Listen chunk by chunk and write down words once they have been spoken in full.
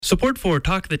Support for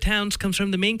Talk of the Towns comes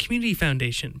from the Maine Community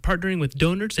Foundation, partnering with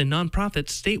donors and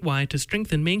nonprofits statewide to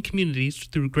strengthen Maine communities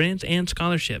through grants and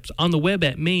scholarships. On the web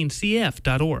at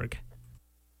mainecf.org.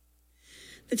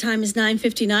 The time is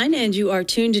 9:59, and you are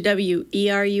tuned to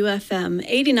WERU-FM,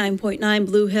 89.9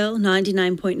 Blue Hill,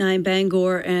 99.9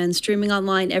 Bangor, and streaming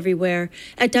online everywhere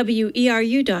at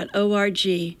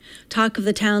WERU.org. Talk of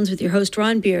the Towns with your host,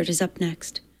 Ron Beard, is up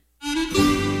next.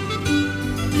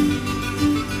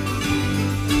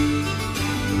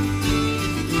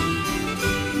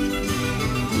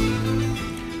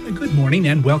 Good morning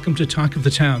and welcome to Talk of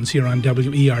the Towns here on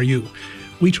WERU.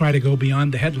 We try to go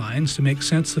beyond the headlines to make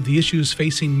sense of the issues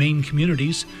facing Maine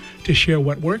communities, to share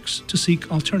what works, to seek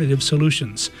alternative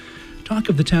solutions. Talk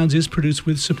of the Towns is produced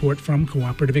with support from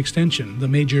Cooperative Extension, the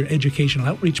major educational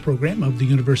outreach program of the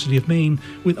University of Maine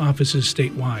with offices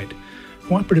statewide.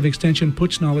 Cooperative Extension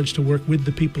puts knowledge to work with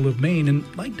the people of Maine, and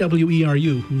like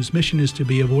WERU, whose mission is to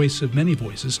be a voice of many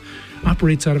voices,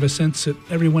 operates out of a sense that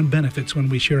everyone benefits when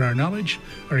we share our knowledge,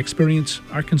 our experience,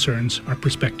 our concerns, our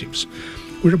perspectives.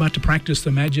 We're about to practice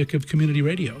the magic of community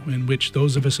radio, in which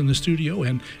those of us in the studio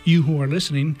and you who are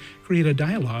listening create a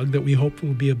dialogue that we hope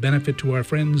will be of benefit to our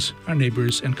friends, our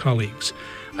neighbors, and colleagues.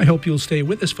 I hope you'll stay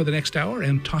with us for the next hour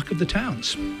and talk of the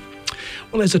towns.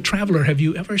 Well, as a traveler, have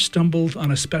you ever stumbled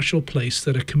on a special place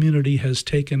that a community has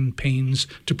taken pains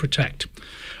to protect?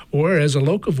 Or as a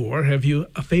locavore, have you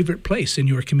a favorite place in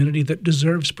your community that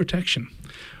deserves protection?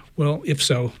 Well, if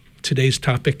so, today's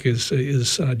topic is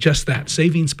just that,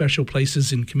 saving special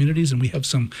places in communities, and we have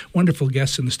some wonderful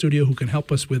guests in the studio who can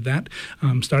help us with that,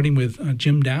 starting with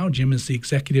Jim Dow. Jim is the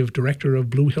Executive Director of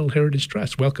Blue Hill Heritage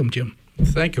Trust. Welcome, Jim.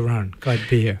 Thank you, Ron. Glad to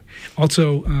be here.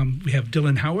 Also, we have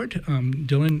Dylan Howard.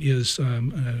 Dylan is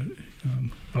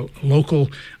a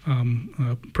local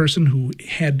person who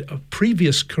had a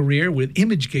previous career with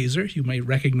ImageGazer. You may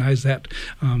recognize that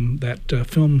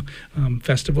film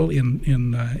festival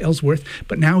in Ellsworth.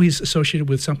 But now he's associated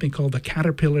with something called the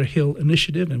Caterpillar Hill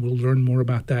Initiative, and we'll learn more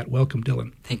about that. Welcome,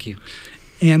 Dylan. Thank you.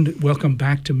 And welcome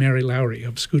back to Mary Lowry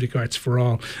of Schoodic Arts for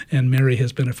All. And Mary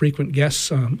has been a frequent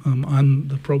guest on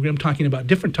the program talking about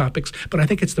different topics, but I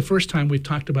think it's the first time we've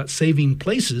talked about saving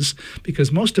places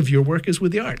because most of your work is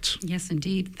with the arts. Yes,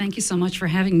 indeed. Thank you so much for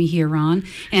having me here, Ron.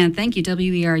 And thank you,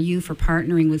 WERU, for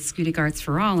partnering with Schoodic Arts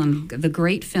for All on the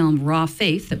great film Raw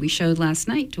Faith that we showed last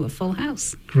night to a full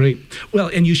house. Great. Well,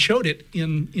 and you showed it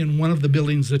in one of the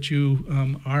buildings that you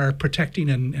are protecting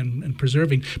and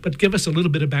preserving. But give us a little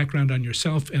bit of background on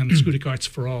yourself and Schoodic Arts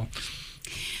for All.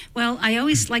 Well, I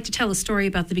always like to tell a story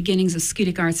about the beginnings of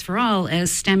Schoodic Arts for All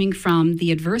as stemming from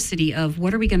the adversity of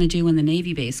what are we going to do when the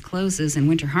Navy base closes in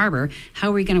Winter Harbor?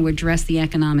 How are we going to address the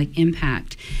economic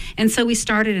impact? And so we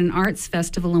started an arts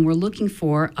festival, and we're looking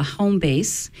for a home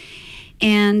base,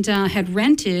 and had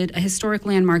rented a historic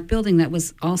landmark building that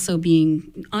was also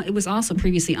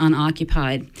previously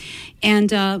unoccupied.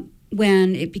 And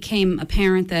when it became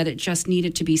apparent that it just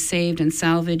needed to be saved and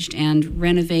salvaged and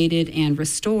renovated and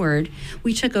restored,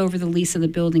 we took over the lease of the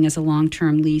building as a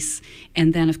long-term lease.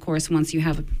 And then, of course, once you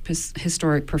have a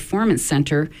historic performance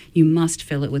center, you must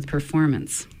fill it with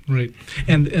performance. Right.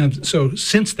 And so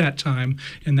since that time,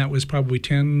 and that was probably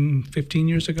 10, 15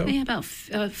 years ago? Yeah, about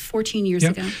 14 years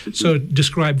ago. So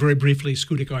describe very briefly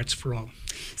Schoodic Arts for All.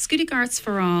 Schoodic Arts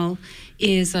for All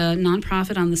is a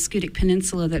nonprofit on the Schoodic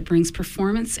Peninsula that brings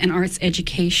performance and arts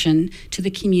education to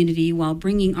the community while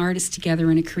bringing artists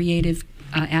together in a creative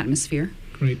atmosphere.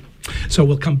 Great. So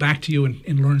we'll come back to you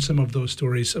and learn some of those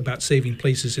stories about saving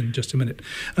places in just a minute.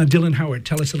 Dylan Howard,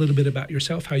 tell us a little bit about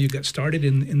yourself, how you got started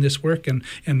in this work, and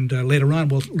later on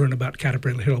we'll learn about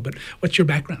Caterpillar Hill. But what's your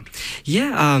background?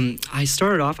 Yeah, I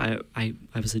started off, I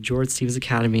was a George Stevens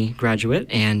Academy graduate,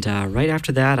 and right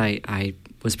after that I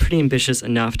was pretty ambitious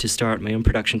enough to start my own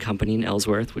production company in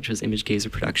Ellsworth, which was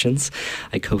ImageGazer Productions.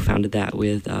 I co-founded that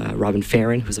with Robin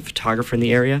Farron, who's a photographer in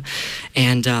the area.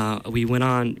 And we went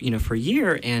on, for a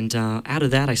year, and out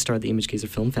of that I started the ImageGazer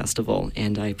Film Festival.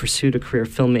 And I pursued a career of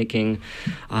filmmaking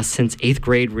since 8th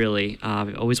grade, really.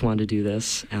 I've always wanted to do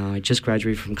this. I just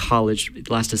graduated from college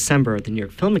last December at the New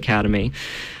York Film Academy.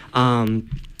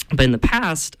 But in the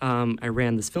past, I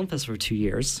ran this film festival for 2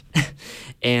 years,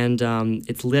 and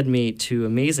it's led me to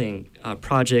amazing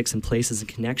projects and places and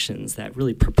connections that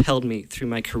really propelled me through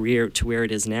my career to where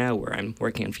it is now, where I'm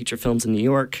working on feature films in New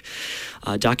York,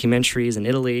 documentaries in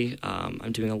Italy.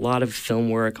 I'm doing a lot of film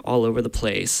work all over the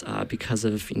place because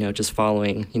of, just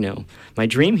following, my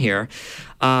dream here.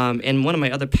 And one of my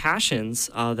other passions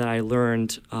that I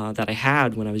learned that I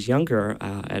had when I was younger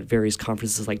at various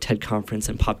conferences like TED Conference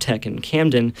and PopTech in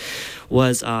Camden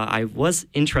was I was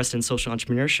interested in social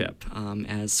entrepreneurship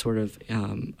as sort of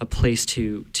a place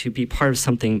to be part of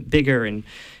something bigger and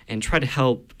try to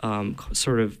help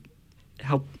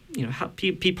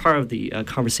be part of the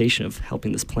conversation of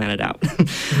helping this planet out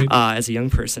as a young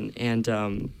person.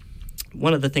 And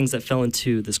one of the things that fell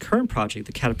into this current project,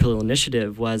 the Caterpillar Hill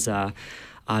Initiative, was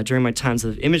during my times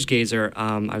of Image Gazer,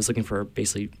 I was looking for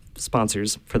basically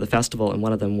sponsors for the festival, and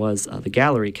one of them was the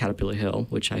gallery Caterpillar Hill,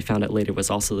 which I found out later was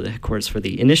also the headquarters for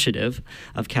the initiative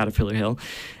of Caterpillar Hill.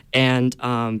 And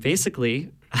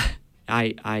basically,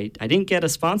 I didn't get a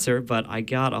sponsor, but I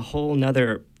got a whole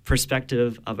nother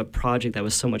perspective of a project that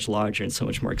was so much larger and so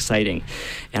much more exciting,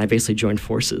 and I basically joined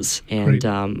forces. And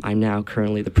I'm now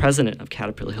currently the president of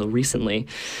Caterpillar Hill recently,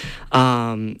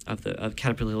 of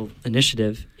Caterpillar Hill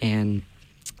Initiative, and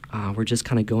we're just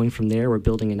kind of going from there. We're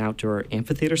building an outdoor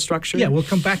amphitheater structure. Yeah, we'll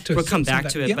come back to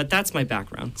it, yeah. But that's my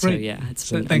background. So right. Yeah, it's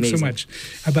been thanks amazing. so much.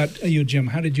 How about you, Jim?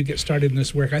 How did you get started in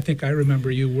this work? I think I remember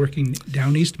you working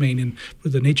down East Main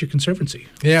with the Nature Conservancy.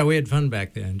 Yeah, we had fun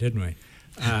back then, didn't we?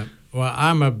 Well,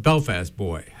 I'm a Belfast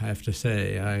boy, I have to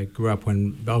say. I grew up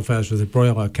when Belfast was the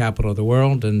broiler capital of the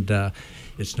world, and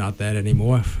it's not that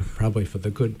anymore, probably for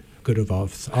the good of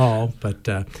us all. But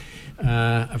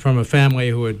from a family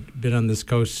who had been on this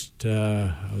coast,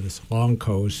 this long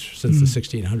coast, since the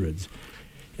 1600s,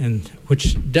 and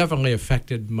which definitely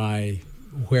affected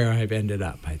where I've ended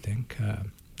up, I think.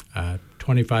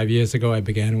 25 years ago, I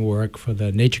began work for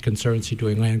the Nature Conservancy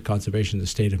doing land conservation in the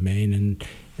state of Maine,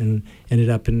 and ended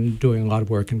up in doing a lot of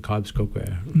work in Cobscope,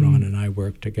 where Ron and I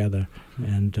worked together.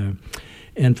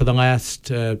 And for the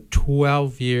last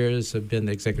 12 years, I've been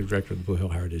the executive director of the Blue Hill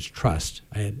Heritage Trust.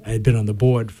 I had been on the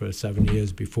board for 7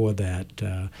 years before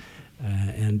that,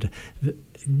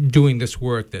 doing this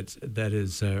work that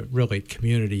is really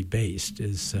community-based.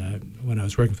 Is when I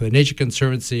was working for the Nature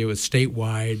Conservancy, it was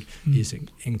statewide, these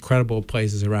incredible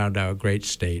places around our great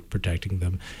state, protecting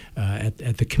them.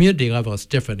 At the community level, it's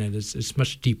different, and it's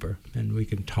much deeper, and we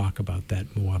can talk about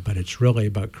that more, but it's really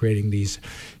about creating these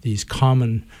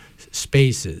common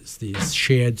spaces, these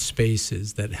shared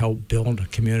spaces that help build a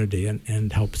community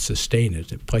and help sustain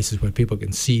it, places where people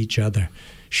can see each other,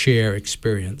 share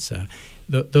experience.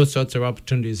 Those sorts of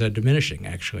opportunities are diminishing,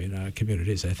 actually, in our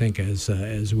communities, I think,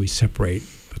 as we separate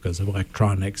because of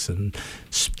electronics and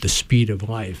the speed of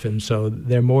life. And so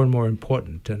they're more and more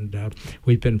important. And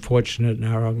we've been fortunate in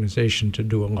our organization to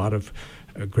do a lot of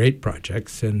great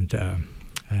projects, and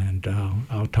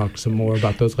I'll talk some more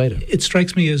about those later. It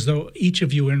strikes me as though each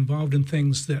of you are involved in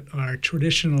things that our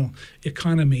traditional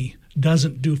economy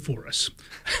doesn't do for us.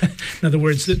 In other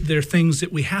words, there are things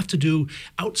that we have to do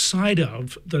outside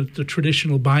of the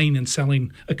traditional buying and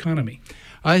selling economy.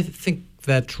 I think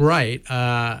that's right.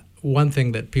 One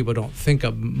thing that people don't think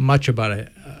of much about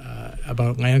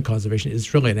land conservation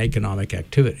is really an economic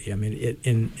activity. I mean,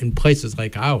 in places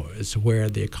like ours, where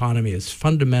the economy is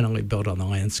fundamentally built on the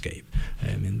landscape,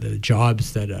 I mean, the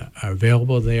jobs that are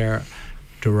available there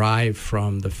derive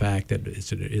from the fact that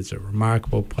it's a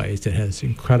remarkable place. It has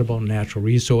incredible natural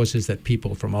resources that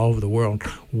people from all over the world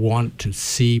want to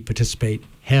see, participate,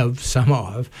 have some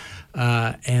of,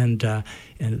 and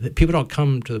people don't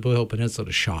come to the Blue Hill Peninsula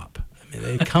to shop. I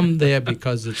mean, they come there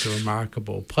because it's a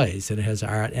remarkable place, and it has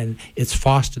art, and it's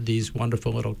fostered these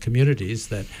wonderful little communities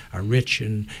that are rich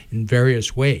in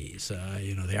various ways.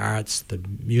 The arts, the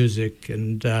music,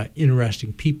 and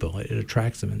interesting people. It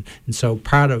attracts them, and so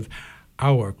part of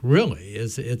our work really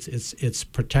is it's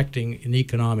protecting an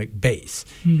economic base.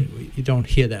 You don't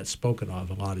hear that spoken of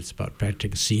a lot. It's about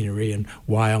protecting scenery and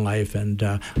wildlife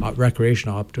and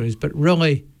recreational opportunities, but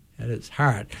really at its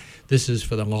heart, this is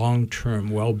for the long-term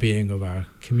well-being of our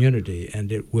community,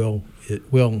 and it will,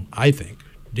 I think,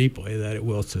 deeply that it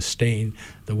will sustain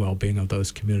the well-being of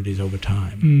those communities over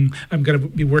time. I'm going to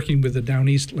be working with the Down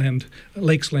East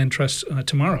Lakes Land Trust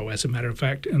tomorrow, as a matter of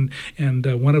fact, and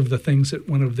one of the things that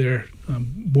one of their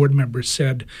board members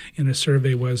said in a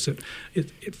survey was that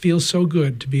it feels so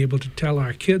good to be able to tell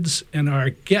our kids and our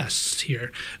guests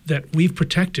here that we've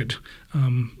protected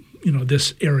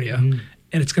this area,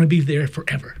 and it's going to be there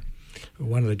forever.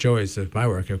 One of the joys of my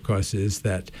work, of course, is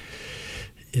that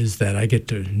I get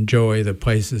to enjoy the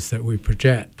places that we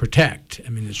protect. I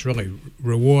mean, it's really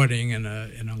rewarding in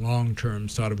a long-term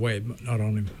sort of way, not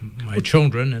only my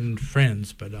children and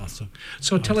friends, but also.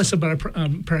 So tell us about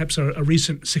perhaps a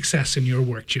recent success in your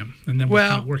work, Jim, and then we'll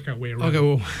kind of work our way around.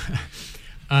 Okay,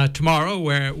 tomorrow,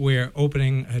 we're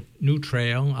opening a new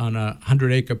trail on a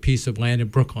 100-acre piece of land in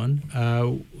Brooklyn.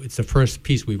 It's the first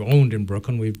piece we've owned in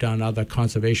Brooklyn. We've done other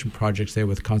conservation projects there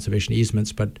with conservation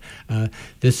easements, but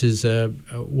this is a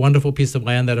wonderful piece of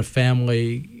land that a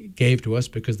family gave to us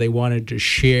because they wanted to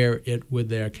share it with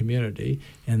their community,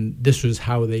 and this was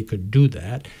how they could do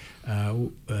that.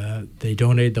 They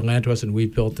donated the land to us, and we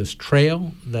built this trail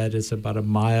that is about 1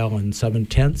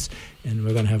 7/10 miles, and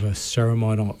we're going to have a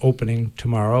ceremonial opening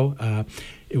tomorrow.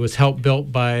 It was built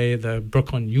by the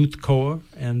Brooklyn Youth Corps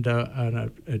and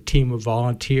a team of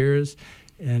volunteers,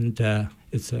 and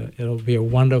it'll be a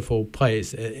wonderful place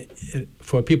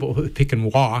for people who can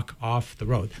walk off the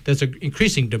road. There's an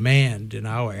increasing demand in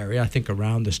our area, I think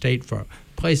around the state, for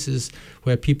places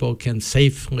where people can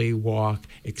safely walk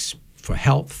for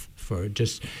health, for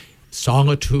just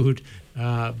solitude,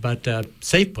 but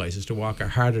safe places to walk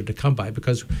are harder to come by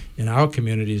because in our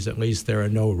communities, at least, there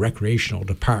are no recreational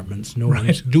departments. No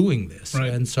one's doing this.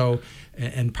 Right. And so,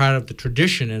 and part of the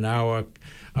tradition in our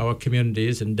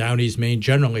communities, and Down East Maine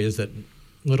generally, is that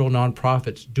little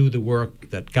nonprofits do the work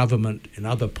that government in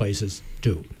other places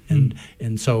do.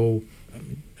 And so,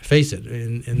 face it,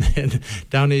 in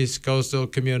Down East coastal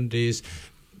communities,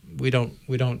 we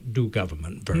don't do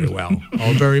government very well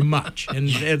or very much, and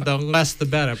the less the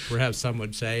better, perhaps some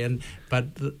would say. But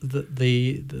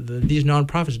these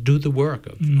nonprofits do the work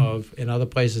of in other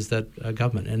places that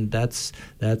government, and that's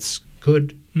good.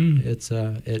 It's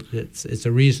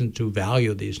a reason to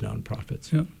value these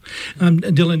nonprofits. Yeah.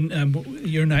 Dylan,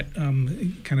 you're not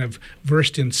kind of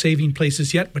versed in saving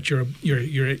places yet, but you're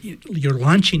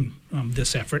launching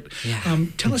this effort. Yeah.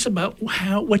 Tell us about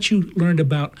what you learned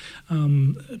about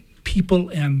people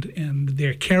and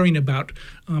their caring about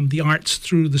the arts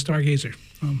through the Stargazer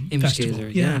Image Festival. Gazer,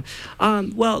 yeah.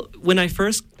 Well, when I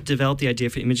first developed the idea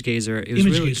for Image Gazer, it was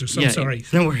Image really... Gazer, so sorry.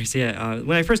 No worries, yeah.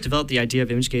 When I first developed the idea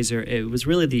of Image Gazer, it was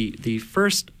really the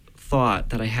first thought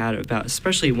that I had about,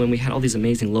 especially when we had all these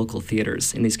amazing local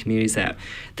theaters in these communities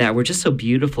that were just so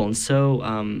beautiful and so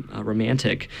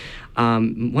romantic.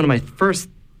 One of my first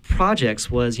projects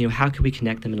was, how could we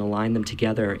connect them and align them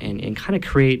together and kind of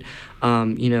create,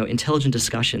 intelligent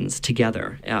discussions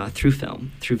together through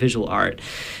film, through visual art,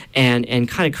 and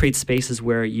kind of create spaces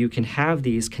where you can have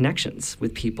these connections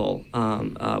with people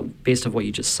based on what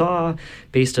you just saw,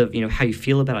 based on, how you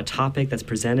feel about a topic that's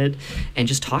presented, and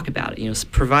just talk about it,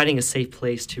 providing a safe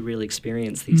place to really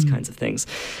experience these kinds of things.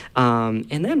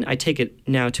 And then I take it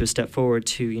now to a step forward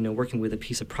to, working with a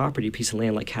piece of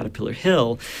land like Caterpillar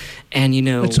Hill, and,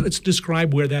 Let's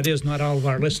describe where that is. Not all of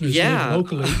our listeners live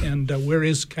locally, and where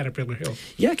is Caterpillar Hill?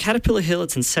 Yeah, Caterpillar Hill,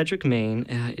 it's in Sedgwick, Maine.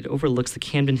 It overlooks the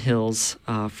Camden Hills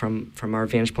from our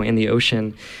vantage point in the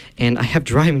ocean. And I have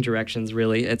driving directions,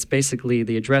 really. It's basically,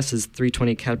 the address is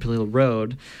 320 Caterpillar Hill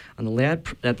Road. On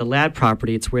at the Ladd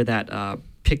property, it's where that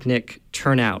picnic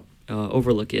turnout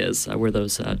overlook is, where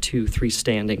those 2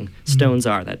 freestanding stones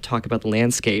are that talk about the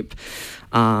landscape.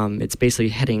 It's basically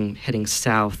heading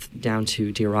south down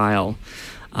to Deer Isle.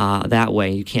 That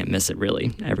way, you can't miss it,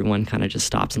 really. Everyone kind of just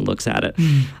stops and looks at it.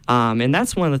 And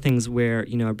that's one of the things where,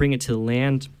 I bring it to the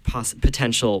land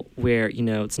potential where,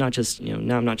 it's not just,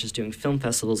 now I'm not just doing film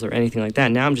festivals or anything like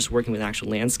that. Now I'm just working with actual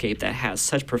landscape that has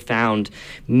such profound,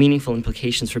 meaningful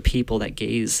implications for people that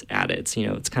gaze at it.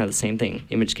 It's kind of the same thing.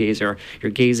 Image gazer,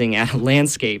 you're gazing at a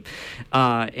landscape.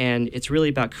 And it's really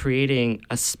about creating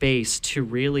a space to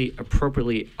really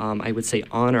appropriately, I would say,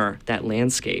 honor that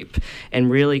landscape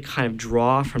and really kind of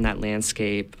draw from that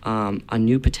landscape a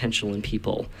new potential in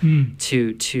people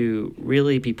to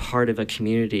really be part of a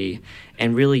community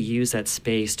and really use that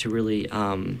space to really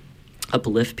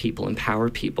uplift people, empower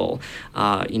people,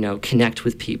 connect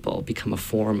with people, become a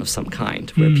forum of some kind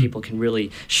where people can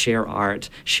really share art,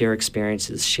 share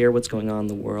experiences, share what's going on in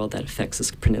the world that affects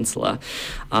this peninsula,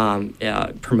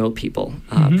 promote people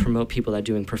that are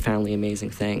doing profoundly amazing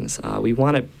things. We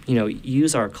want to,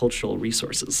 use our cultural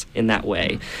resources in that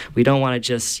way. We don't want to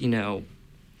just,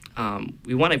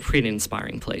 we want to create an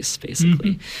inspiring place,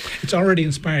 basically. It's already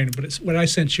inspiring, but what I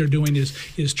sense you're doing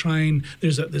is trying.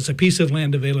 There's a piece of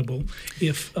land available.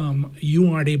 If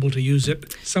you aren't able to use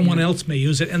it, someone else may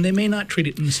use it, and they may not treat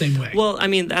it in the same way. Well, I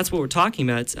mean, that's what we're talking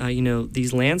about. It's,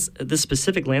 these lands, this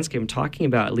specific landscape I'm talking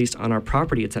about, at least on our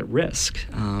property, it's at risk.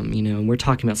 And we're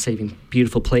talking about saving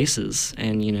beautiful places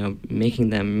and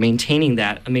maintaining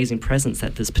that amazing presence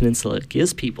that this peninsula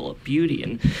gives people of beauty,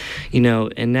 and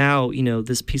now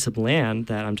this piece of land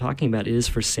that I'm talking about is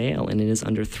for sale and it is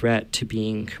under threat to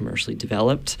being commercially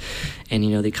developed, and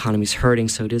the economy's hurting,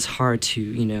 so it is hard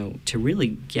to really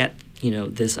get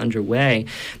this underway,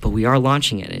 but we are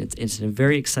launching it. It's a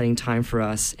very exciting time for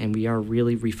us, and we are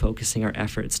really refocusing our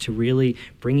efforts to really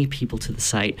bringing people to the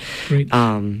site. Great.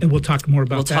 And we'll talk more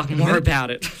about that. We'll talk more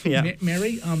about it. Yeah.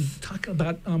 Mary, talk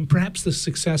about perhaps the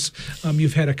success.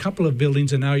 You've had a couple of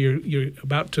buildings, and now you're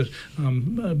about to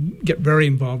get very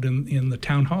involved in the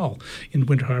town hall in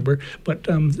Winter Harbor. But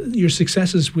your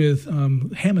successes with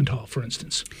Hammond Hall, for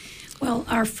instance. Well,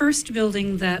 our first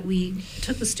building that we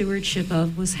took the stewardship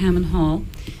of was Hammond Hall.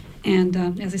 And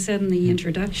as I said in the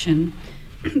introduction,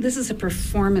 this is a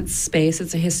performance space.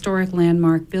 It's a historic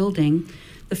landmark building.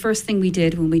 The first thing we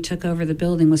did when we took over the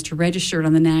building was to register it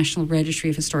on the National Registry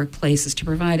of Historic Places to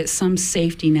provide it some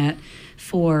safety net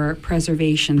for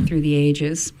preservation through the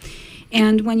ages.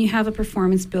 And when you have a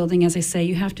performance building, as I say,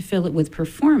 you have to fill it with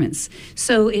performance.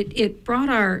 So it brought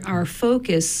our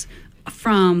focus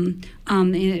from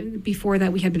before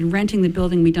that we had been renting the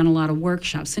building. We'd done a lot of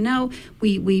workshops. So now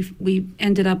we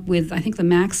ended up with, I think the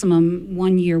maximum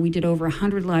one year we did over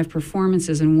 100 live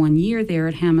performances in 1 year there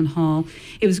at Hammond Hall.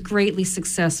 It was greatly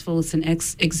successful. It's an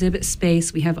exhibit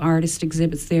space. We have artist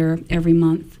exhibits there every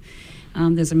month.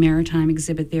 There's a maritime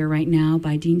exhibit there right now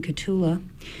by Dean Catula.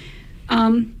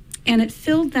 And it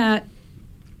filled that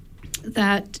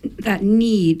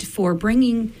need for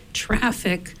bringing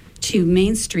traffic to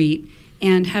Main Street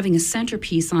and having a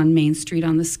centerpiece on Main Street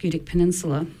on the Schoodic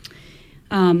Peninsula.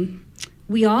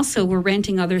 We also were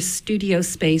renting other studio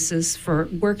spaces for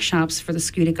workshops for the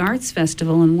Schoodic Arts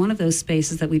Festival, and one of those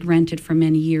spaces that we'd rented for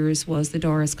many years was the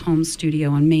Doris Combs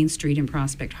Studio on Main Street in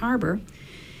Prospect Harbor.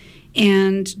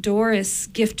 And Doris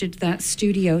gifted that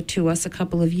studio to us a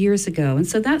couple of years ago. And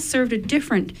so that served a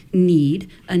different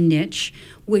need, a niche,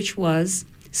 which was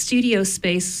studio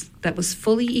space that was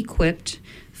fully equipped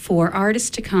for artists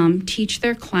to come, teach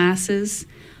their classes.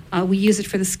 We use it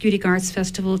for the Schoodic Arts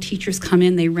Festival. Teachers come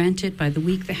in, they rent it by the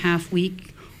week, the half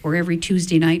week, or every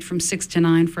Tuesday night from 6 to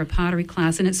 9 for a pottery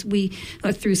class. And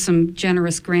through some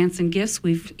generous grants and gifts,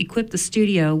 we've equipped the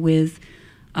studio with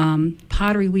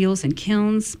pottery wheels and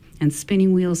kilns and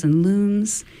spinning wheels and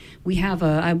looms. We have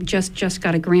I just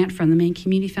got a grant from the Maine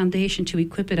Community Foundation to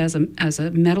equip it as a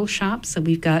metal shop. So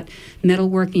we've got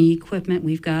metalworking equipment.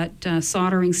 We've got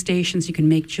soldering stations. You can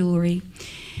make jewelry.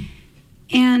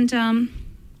 And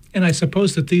I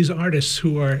suppose that these artists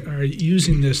who are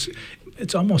using this,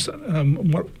 it's almost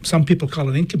what some people call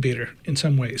an incubator in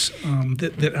some ways,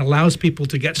 that allows people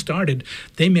to get started.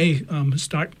 They may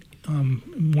start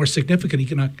more significant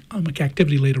economic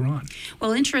activity later on.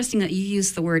 Well, interesting that you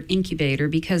use the word incubator,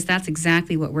 because that's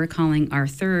exactly what we're calling our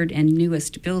third and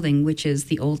newest building, which is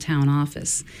the Old Town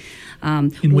Office.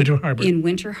 In Winter Harbor. In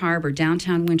Winter Harbor,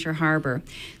 downtown Winter Harbor.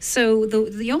 So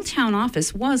the Old Town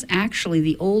Office was actually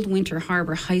the old Winter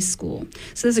Harbor High School.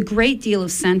 So there's a great deal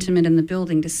of sentiment in the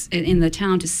building, in the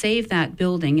town, to save that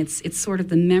building. It's sort of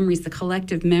the memories, the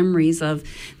collective memories of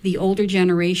the older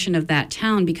generation of that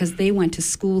town, because they went to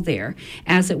school there,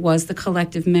 as it was the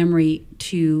collective memory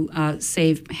to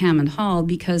save Hammond Hall,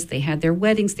 because they had their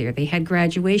weddings there, they had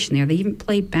graduation there, they even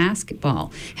played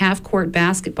basketball, half-court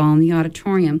basketball in the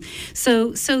auditorium.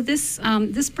 So this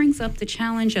brings up the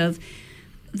challenge of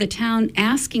the town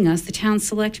asking us, the town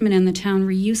selectmen and the town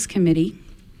reuse committee,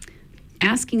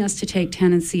 asking us to take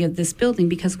tenancy of this building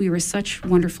because we were such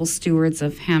wonderful stewards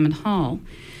of Hammond Hall.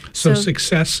 So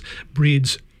success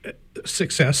breeds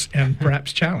success and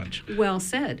perhaps challenge. Well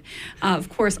said. Of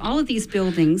course, all of these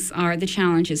buildings the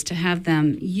challenge is to have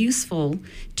them useful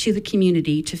to the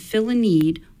community, to fill a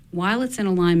need while it's in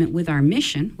alignment with our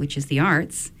mission, which is the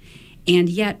arts, and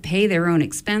yet pay their own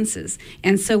expenses.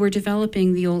 And so we're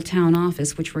developing the Old Town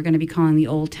Office, which we're going to be calling the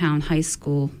Old Town High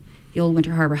School, the Old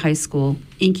Winter Harbor High School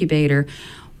Incubator.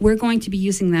 We're going to be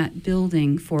using that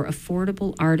building for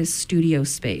affordable artist studio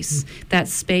space, that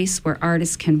space where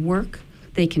artists can work,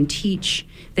 they can teach,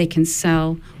 they can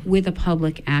sell with a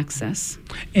public access.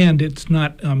 And it's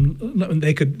not,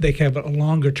 they could have a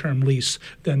longer term lease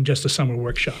than just a summer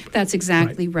workshop. That's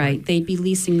exactly right. They'd be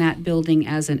leasing that building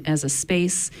as a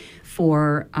space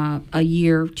for a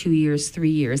year, 2 years, 3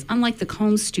 years. Unlike the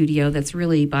Combs Studio, that's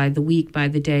really by the week, by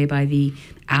the day, by the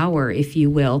hour, if you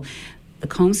will. The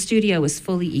Combs Studio is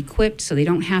fully equipped, so they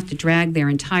don't have to drag their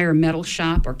entire metal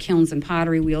shop or kilns and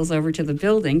pottery wheels over to the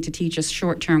building to teach a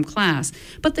short-term class.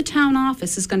 But the town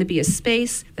office is going to be a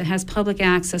space that has public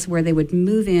access where they would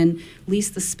move in,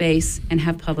 lease the space, and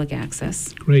have public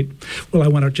access. Great. Well, I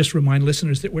want to just remind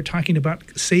listeners that we're talking about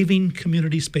saving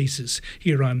community spaces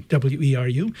here on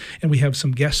WERU, and we have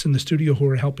some guests in the studio who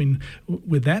are helping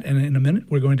with that. And in a minute,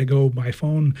 we're going to go by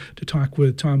phone to talk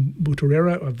with Tom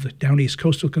Butterera of the Down East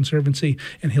Coastal Conservancy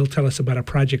Conservancy, and he'll tell us about a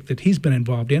project that he's been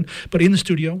involved in. But in the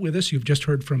studio with us, you've just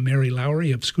heard from Mary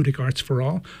Lowry of Schoodic Arts for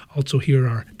All. Also here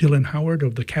are Dylan Howard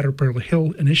of the Caterpillar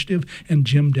Hill Initiative and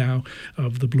Jim Dow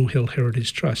of the Blue Hill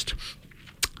Heritage Trust.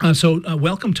 So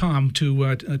welcome, Tom,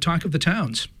 to Talk of the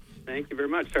Towns. Thank you very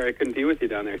much. Sorry I couldn't be with you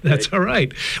down there today. That's all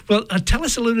right. Well, tell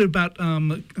us a little bit about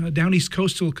Down East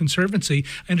Coastal Conservancy.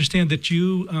 I understand that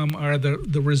you are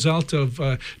the result of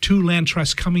two land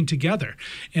trusts coming together.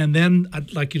 And then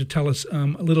I'd like you to tell us a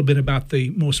little bit about the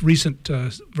most recent,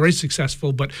 very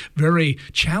successful but very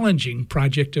challenging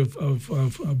project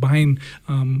of buying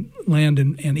land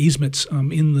and easements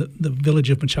in the village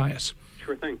of Machias.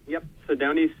 Sure thing. Yep. So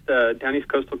Down East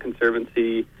Coastal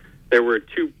Conservancy, there were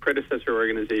two predecessor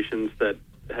organizations that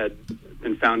had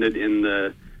been founded in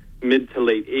the mid to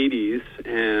late 80s,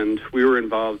 and we were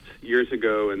involved years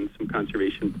ago in some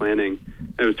conservation planning.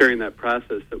 And it was during that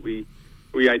process that we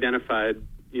identified,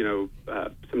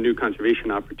 some new conservation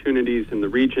opportunities in the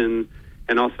region,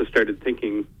 and also started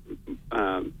thinking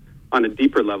on a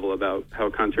deeper level about how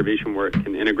conservation work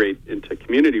can integrate into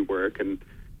community work.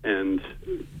 And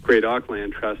Great Auk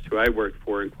Land Trust, who I worked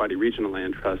for, and Quoddy Regional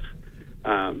Land Trust,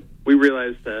 we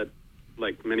realized that,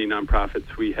 like many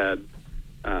nonprofits, we had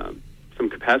some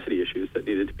capacity issues that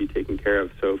needed to be taken care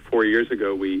of. So 4 years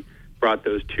ago, we brought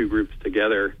those two groups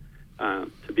together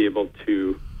to be able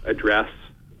to address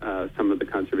some of the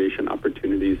conservation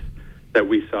opportunities that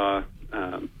we saw,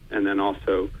 and then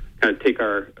also kind of take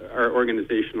our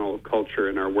organizational culture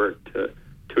and our work to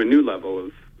a new level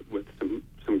with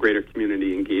some greater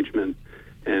community engagement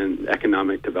and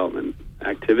economic development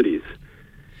activities.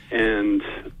 And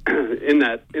in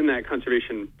that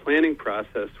conservation planning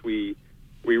process, we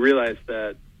realized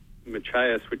that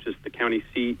Machias, which is the county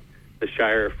seat, the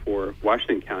shire for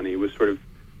Washington County, was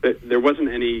there wasn't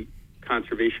any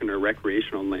conservation or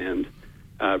recreational land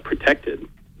protected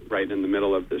right in the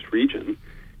middle of this region.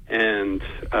 And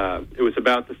it was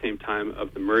about the same time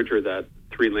of the merger that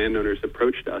three landowners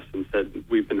approached us and said,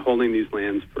 we've been holding these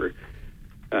lands for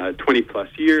 20 plus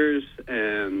years,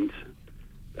 and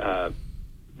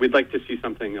we'd like to see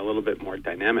something a little bit more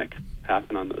dynamic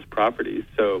happen on those properties.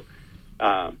 So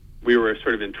we were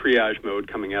sort of in triage mode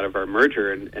coming out of our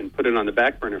merger and put it on the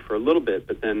back burner for a little bit.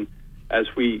 But then as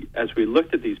we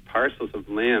looked at these parcels of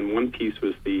land, one piece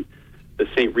was the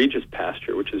St. Regis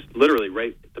pasture, which is literally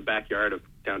right at the backyard of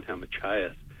downtown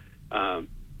Machias.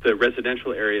 The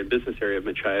residential area, business area of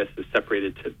Machias is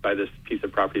separated by this piece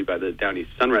of property by the Down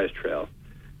East Sunrise Trail,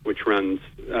 which runs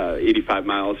 85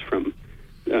 miles from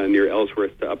near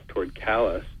Ellsworth to up toward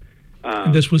Calais.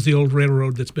 This was the old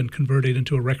railroad that's been converted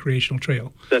into a recreational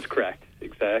trail. That's correct,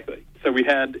 exactly. So we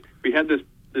had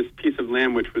this piece of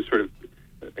land which was sort of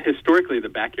historically the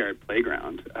backyard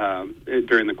playground.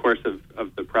 During the course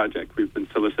of the project, we've been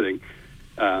soliciting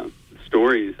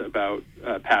stories about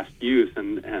past use,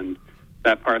 and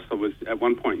that parcel was at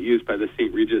one point used by the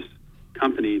St. Regis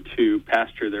Company to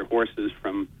pasture their horses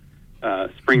from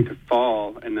spring to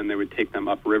fall, and then they would take them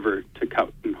upriver to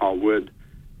Cowton Hall Wood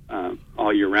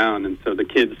all year round. And so the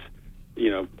kids,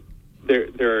 there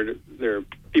are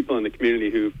people in the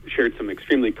community who shared some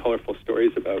extremely colorful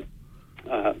stories about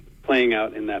playing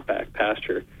out in that back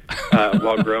pasture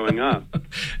while growing up.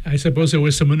 I suppose there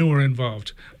was some manure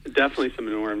involved. Definitely some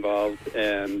manure involved,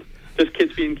 and just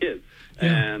kids being kids.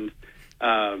 Yeah. And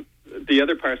the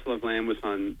other parcel of land is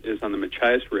on the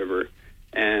Machias River,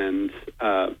 and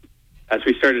as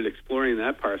we started exploring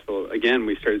that parcel, again,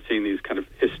 we started seeing these kind of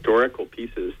historical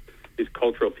pieces, these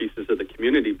cultural pieces of the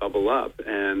community bubble up.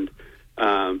 And,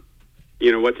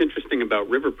 what's interesting about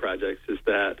river projects is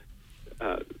that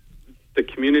the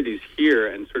communities here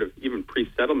and sort of even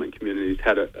pre-settlement communities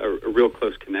had a real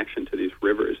close connection to these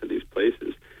rivers and these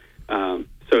places.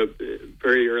 So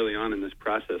very early on in this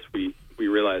process, we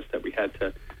realized that we had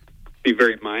to be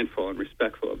very mindful and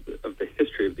respectful of the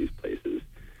history of these places.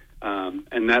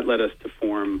 And that led us to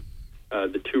form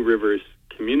the Two Rivers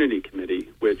Community Committee,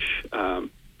 which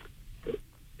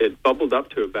it bubbled up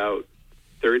to about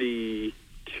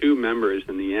 32 members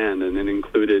in the end, and it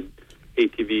included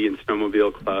ATV and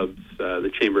snowmobile clubs,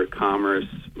 the Chamber of Commerce,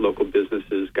 local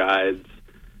businesses, guides,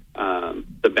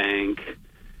 the bank,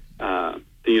 the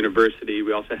university.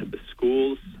 We also had the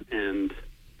schools and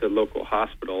the local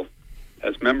hospital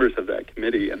as members of that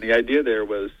committee. And the idea there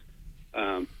was,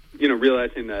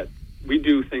 realizing that we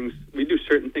do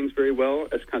certain things very well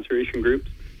as conservation groups,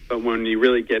 but when you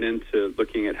really get into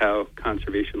looking at how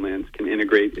conservation lands can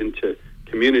integrate into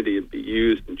community and be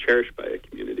used and cherished by a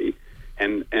community,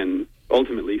 and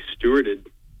ultimately stewarded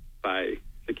by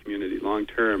the community long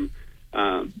term,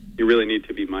 you really need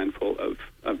to be mindful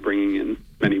of bringing in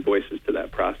many voices to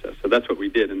that process. So that's what we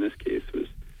did in this case.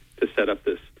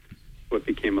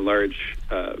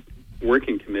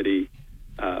 working committee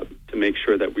to make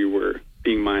sure that we were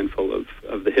being mindful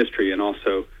of the history and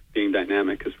also being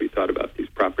dynamic as we thought about these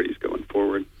properties going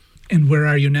forward. And where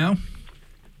are you now?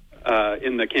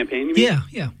 In the campaign, you mean?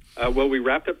 Yeah. Well, we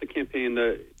wrapped up the campaign.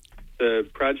 The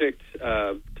project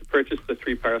to purchase the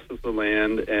 3 parcels of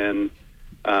land and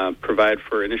provide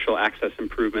for initial access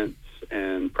improvements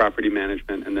and property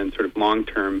management, and then sort of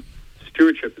long-term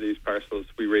stewardship of these parcels.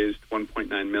 We raised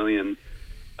 $1.9 million,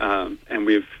 and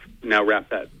we've now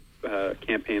wrapped that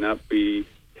campaign up. We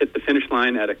hit the finish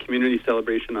line at a community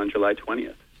celebration on July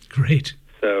 20th. Great.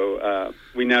 So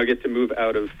we now get to move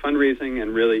out of fundraising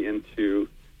and really into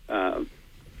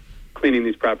cleaning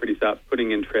these properties up,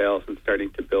 putting in trails, and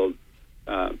starting to build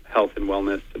health and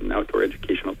wellness and outdoor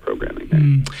educational programming there.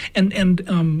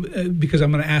 And because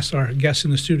I'm going to ask our guests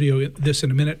in the studio this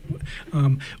in a minute,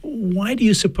 why do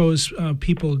you suppose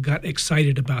people got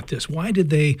excited about this? Why did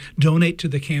they donate to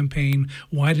the campaign?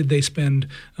 Why did they spend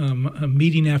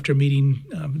meeting after meeting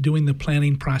doing the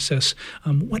planning process?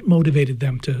 What motivated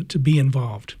them to be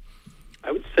involved?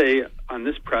 I would say on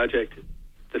this project,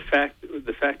 the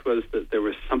fact was that there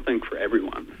was something for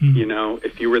everyone. Mm-hmm. You know,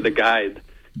 if you were the guide,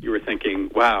 you were thinking,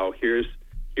 wow, here's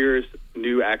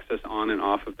new access on and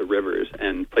off of the rivers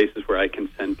and places where I can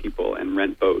send people and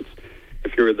rent boats.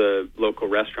 If you're the local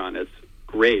restaurant, it's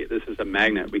great. This is a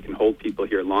magnet. We can hold people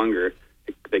here longer.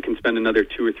 They can spend another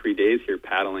 2 or 3 days here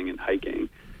paddling and hiking.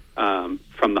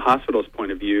 From the hospital's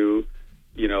point of view,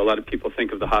 you know, a lot of people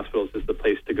think of the hospitals as the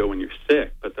place to go when you're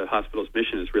sick, but the hospital's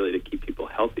mission is really to keep people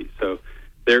healthy. So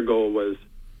their goal was,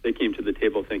 they came to the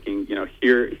table thinking, you know,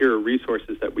 here are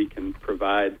resources that we can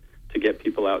provide to get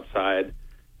people outside,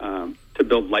 to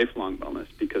build lifelong wellness.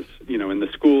 Because, you know, in the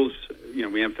schools, you know,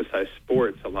 we emphasize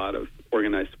sports, a lot of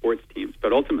organized sports teams,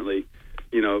 but ultimately,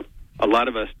 you know, a lot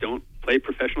of us don't play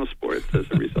professional sports as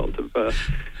a result of,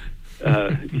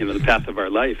 you know, the path of our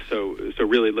life. So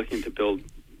really looking to build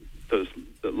the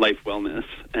life wellness,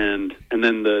 and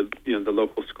then the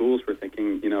local schools were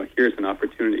thinking, you know, here's an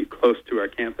opportunity close to our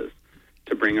campus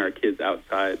to bring our kids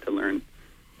outside to learn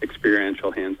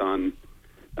experiential, hands-on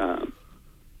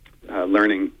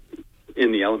learning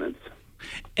in the elements.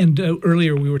 And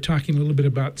earlier we were talking a little bit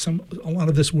about a lot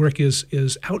of this work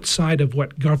is outside of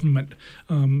what government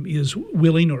is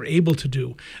willing or able to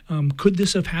do. Could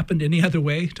this have happened any other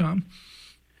way, Tom?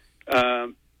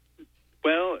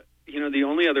 Well, you know, the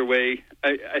only other way,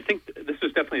 I think this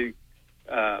was definitely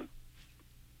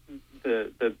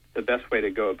the best way to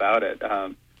go about it.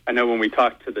 I know when we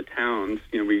talked to the towns,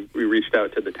 you know, we reached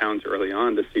out to the towns early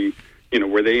on to see, you know,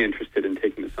 were they interested in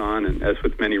taking this on? And as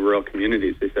with many rural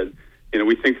communities, they said, you know,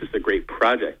 we think this is a great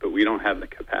project, but we don't have the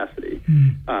capacity.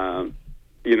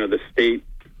 You know, the state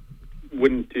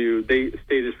wouldn't do, the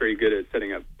state is very good at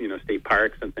setting up, you know, state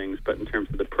parks and things, but in terms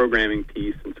of the programming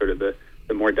piece and sort of the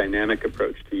more dynamic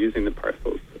approach to using the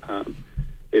parcels,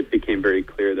 it became very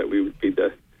clear that we would be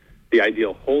the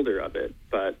ideal holder of it.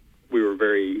 But we were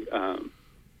very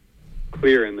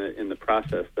clear in the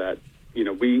process that, you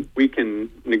know, we can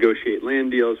negotiate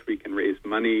land deals, we can raise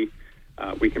money,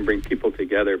 we can bring people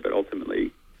together, but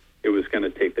ultimately it was going to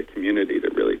take the community to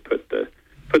really put the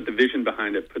vision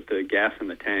behind it, put the gas in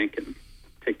the tank, and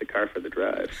take the car for the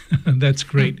drive. That's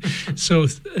great. So,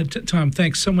 Tom,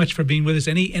 thanks so much for being with us.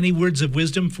 Any words of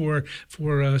wisdom for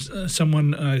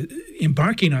someone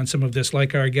embarking on some of this,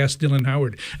 like our guest Dylan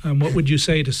Howard? What would you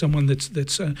say to someone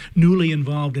that's newly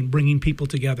involved in bringing people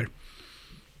together?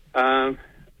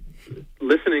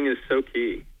 Listening is so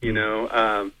key. You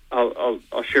know,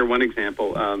 I'll share one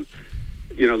example.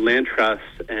 You know, land trusts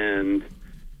and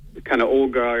kind of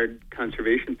old guard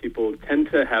conservation people tend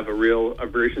to have a real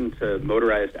aversion to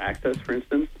motorized access, for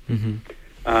instance.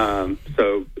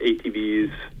 So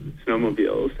ATVs,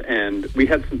 snowmobiles, and we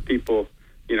had some people,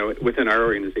 you know, within our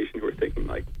organization who were thinking,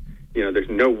 like, you know, there's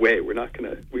no way we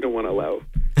don't want to allow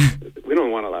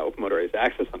motorized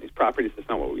access on these properties. That's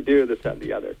not what we do. This, that, and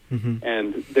the other.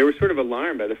 And they were sort of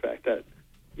alarmed by the fact that,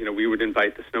 you know, we would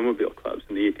invite the snowmobile clubs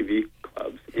and the ATV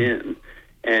clubs in,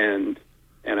 and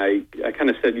I kind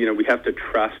of said, you know, we have to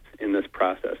trust in this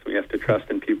process. We have to trust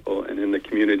in people and in the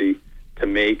community to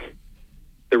make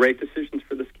the right decisions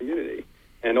for this community.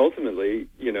 And ultimately,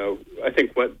 you know, I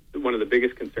think one of the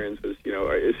biggest concerns was, you know,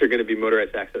 is there going to be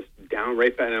motorized access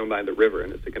right down by the river,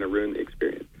 and is it going to ruin the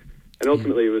experience? And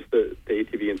ultimately, it was the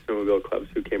ATV and snowmobile clubs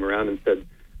who came around and said,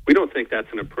 we don't think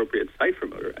that's an appropriate site for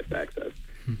motorized access.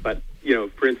 But, you know,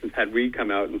 for instance, had we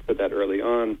come out and said that early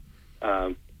on,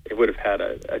 it would have had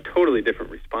a totally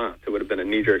different response. It would have been a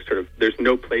knee-jerk sort of, there's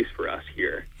no place for us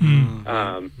here.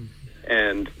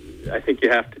 And I think you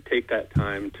have to take that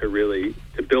time to really,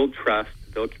 to build trust,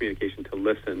 to build communication, to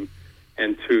listen,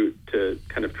 to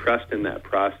kind of trust in that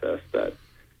process that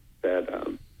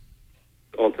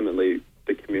ultimately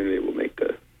the community will make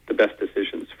the best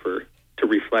decisions to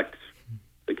reflect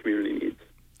the community needs.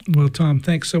 Well, Tom,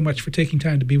 thanks so much for taking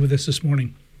time to be with us this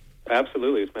morning.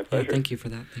 Absolutely, it's my pleasure. Yeah, thank you for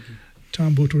that. Thank you.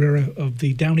 Tom Buttigieg of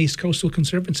the Down East Coastal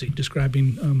Conservancy,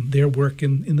 describing their work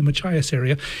in the Machias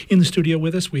area. In the studio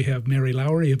with us, we have Mary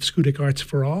Lowry of Schoodic Arts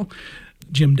for All,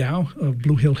 Jim Dow of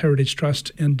Blue Hill Heritage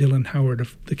Trust, and Dylan Howard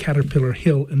of the Caterpillar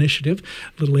Hill Initiative.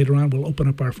 A little later on, we'll open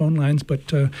up our phone lines,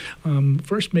 but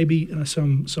first, maybe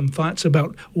some thoughts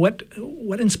about what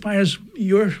inspires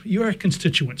your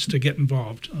constituents to get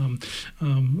involved.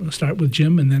 I'll start with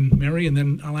Jim, and then Mary, and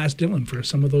then I'll ask Dylan for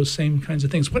some of those same kinds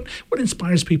of things. What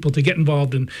inspires people to get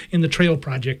involved in the trail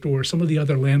project or some of the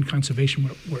other land conservation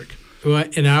work? Well,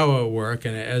 in our work,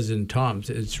 and as in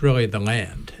Tom's, it's really the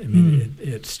land. I mean,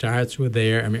 it starts with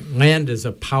there. I mean, land is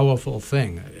a powerful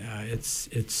thing.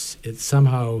 It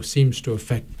somehow seems to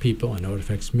affect people. I know it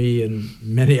affects me and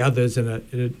many others, and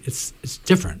it's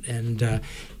different. And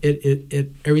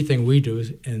everything we do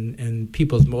and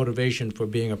people's motivation for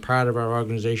being a part of our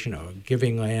organization or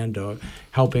giving land or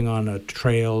helping on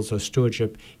trails or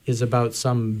stewardship is about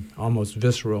some almost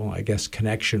visceral, I guess,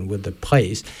 connection with the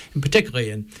place, and particularly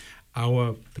in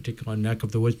our particular neck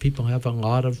of the woods, people have a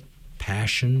lot of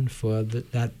passion for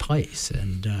that place,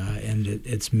 and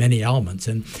it's many elements.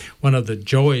 And one of the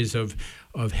joys of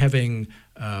having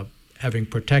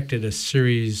protected a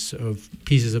series of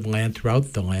pieces of land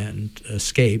throughout the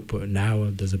landscape, now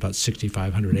there's about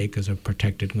 6,500 acres of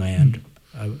protected land,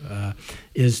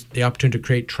 is the opportunity to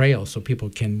create trails so people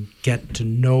can get to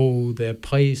know their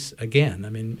place again. I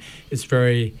mean, it's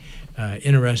very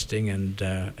interesting and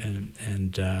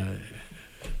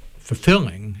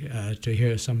fulfilling to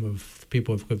hear some of the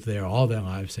people who've lived there all their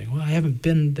lives saying, well, I haven't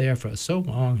been there for so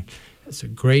long. It's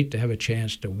great to have a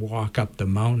chance to walk up the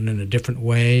mountain in a different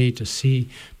way, to see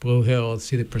Blue Hill,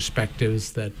 see the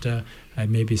perspectives that I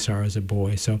maybe saw as a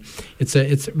boy. So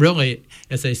it's really,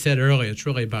 as I said earlier, it's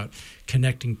really about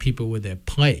connecting people with their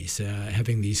place,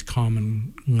 having these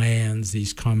common lands,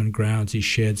 these common grounds, these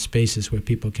shared spaces where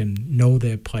people can know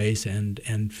their place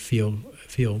and feel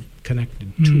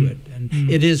connected to it. And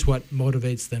it is what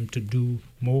motivates them to do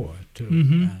more.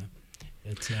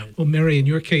 Well, Mary, in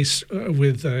your case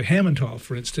with Hammond Hall,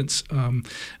 for instance,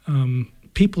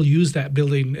 people use that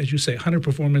building, as you say, 100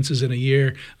 performances in a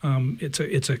year.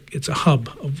 It's a hub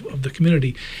of the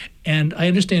community, and I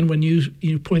understand when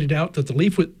you pointed out that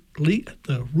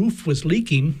the roof was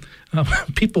leaking.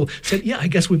 People said, "Yeah, I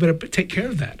guess we better take care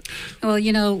of that." Well,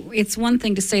 it's one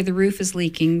thing to say the roof is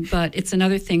leaking, but it's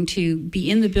another thing to be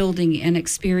in the building and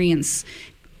experience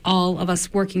all of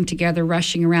us working together,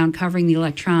 rushing around, covering the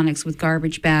electronics with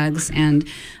garbage bags, and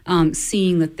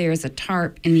seeing that there's a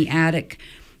tarp in the attic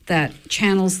that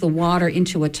channels the water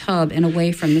into a tub and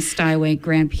away from the Steinway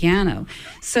grand piano.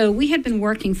 So we had been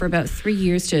working for about 3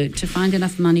 years to find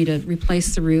enough money to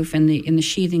replace the roof and the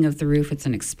sheathing of the roof. It's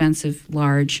an expensive,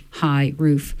 large, high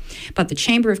roof. But the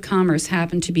Chamber of Commerce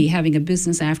happened to be having a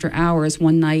business after hours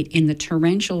one night in the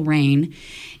torrential rain,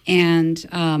 and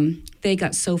they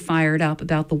got so fired up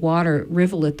about the water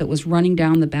rivulet that was running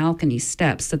down the balcony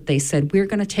steps that they said, we're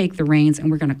going to take the reins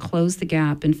and we're going to close the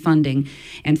gap in funding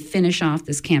and finish off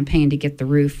this campaign to get the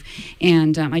roof.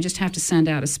 And I just have to send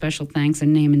out a special thanks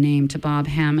and name to Bob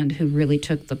Hammond, who really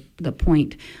took the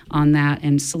point on that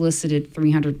and solicited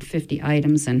 350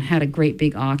 items and had a great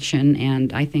big auction.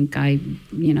 And I think I,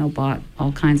 bought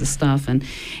all kinds of stuff. And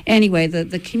anyway,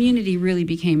 the community really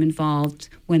became involved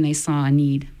when they saw a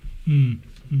need.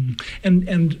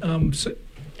 So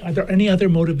are there any other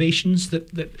motivations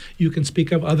that you can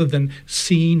speak of other than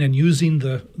seeing and using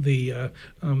the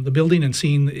building and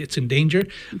seeing it's in danger?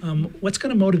 What's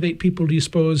going to motivate people, do you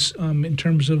suppose, in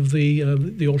terms of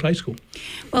the old high school?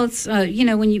 Well, it's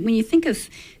when you think of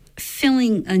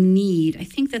filling a need, I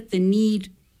think that the need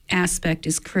aspect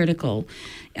is critical.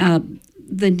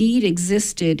 The need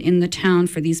existed in the town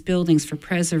for these buildings for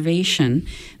preservation.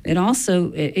 It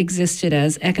also existed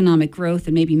as economic growth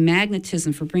and maybe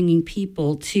magnetism for bringing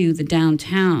people to the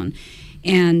downtown.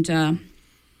 And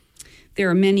there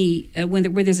are many,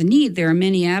 where there's a need, there are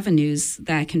many avenues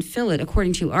that can fill it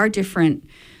according to our different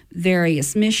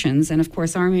various missions. And of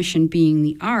course, our mission being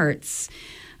the arts,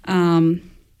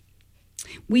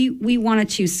 we wanted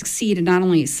to succeed in not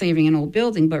only saving an old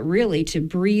building, but really to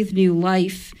breathe new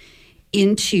life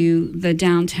into the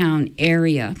downtown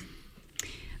area.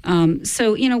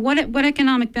 So, what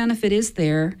economic benefit is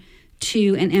there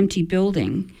to an empty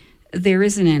building? There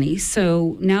isn't any.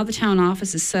 So now the town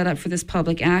office is set up for this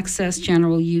public access,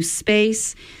 general use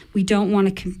space. We don't want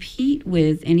to compete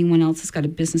with anyone else that's got a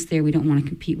business there. We don't want to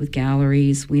compete with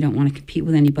galleries. We don't want to compete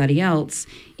with anybody else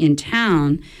in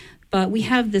town. But we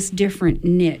have this different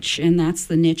niche, and that's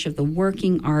the niche of the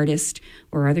working artist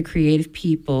or other creative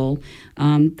people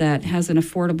that has an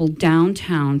affordable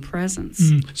downtown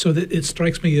presence. So that it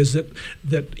strikes me is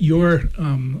that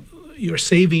your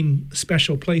saving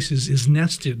special places is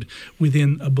nested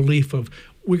within a belief of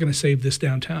we're going to save this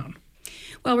downtown.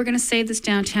 Well, we're going to save this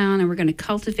downtown, and we're going to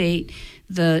cultivate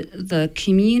the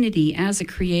community as a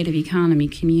creative economy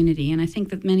community. And I think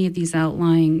that many of these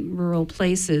outlying rural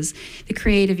places, the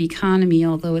creative economy,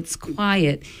 although it's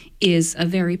quiet, is a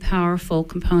very powerful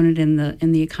component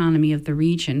in the economy of the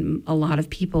region. A lot of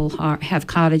people have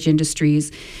cottage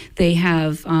industries. They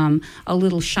have a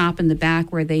little shop in the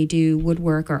back where they do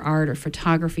woodwork or art or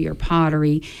photography or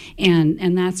pottery,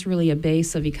 and that's really a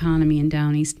base of economy in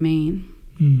Down East Maine.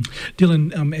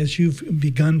 Dylan, as you've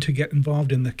begun to get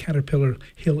involved in the Caterpillar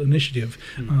Hill Initiative,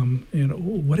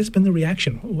 what has been the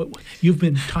reaction? You've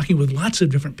been talking with lots of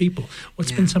different people.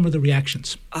 What's been some of the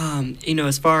reactions?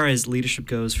 As far as leadership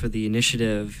goes for the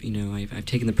initiative, I've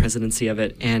taken the presidency of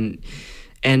it, and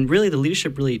really the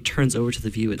leadership really turns over to the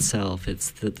view itself.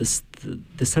 It's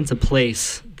the sense of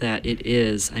place that it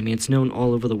is. I mean, it's known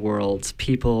all over the world.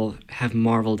 People have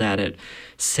marveled at it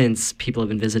since people have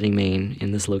been visiting Maine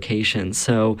in this location.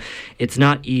 So it's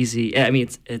not easy. I mean,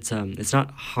 it's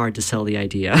not hard to sell the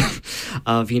idea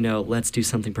of, let's do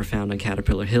something profound on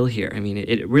Caterpillar Hill here. I mean,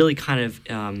 it really kind of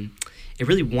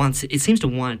it seems to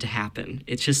want it to happen.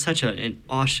 It's just such an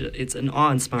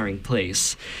awe-inspiring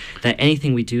place that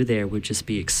anything we do there would just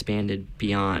be expanded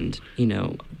beyond,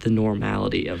 the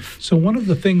normality of. So one of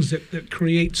the things that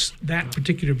creates that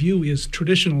particular view is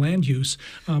traditional land use,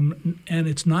 and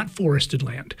it's not forested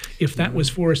land. If that was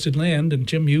forested land, and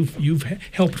Jim, you've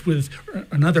helped with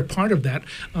another part of that,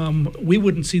 we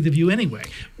wouldn't see the view anyway.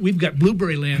 We've got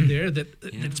blueberry land there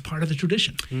that's part of the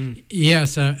tradition.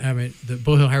 Yes, I mean, the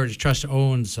Blue Hill Heritage Trust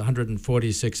owns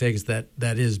 146 acres. That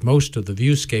is most of the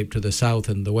viewscape to the south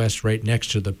and the west, right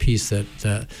next to the piece that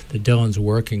Dylan's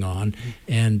working on,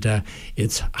 and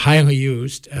it's highly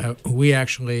used. We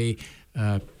actually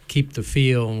keep the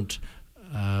field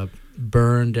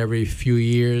burned every few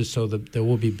years, so that there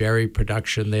will be berry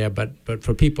production there. But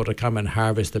for people to come and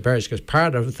harvest the berries, because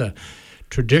part of the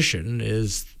tradition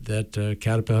is that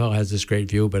Caterpillar Hill has this great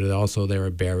view, but also there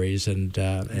are berries,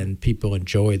 and people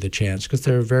enjoy the chance because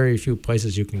there are very few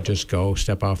places you can just go,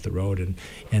 step off the road,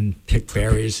 and pick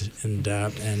berries, and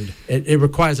it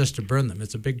requires us to burn them.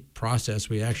 It's a big process.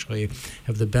 We actually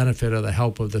have the benefit of the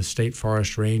help of the state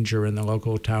forest ranger and the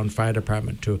local town fire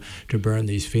department to burn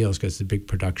these fields because it's a big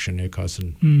production. It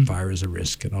causes fire is a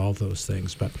risk and all of those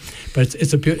things. But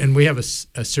it's and we have a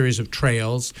series of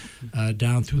trails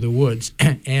down through the woods,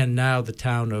 and now the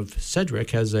town of Sedgwick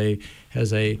has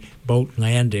a boat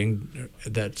landing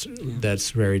that's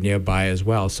very nearby as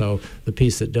well. So the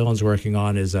piece that Dylan's working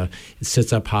on is it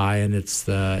sits up high, and it's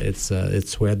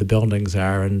where the buildings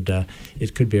are, and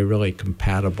it could be a really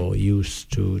compatible use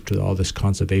to all this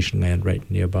conservation land right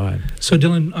nearby. So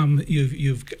Dylan,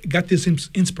 you've got this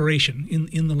inspiration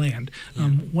in the land.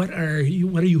 What are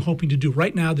you hoping to do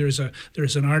right now? There's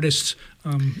an artist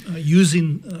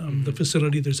using the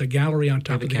facility. There's a gallery on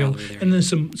top of the hill, and then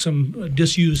some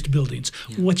disused buildings.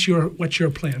 Yeah. What's your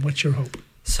plan? What's your hope?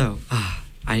 So,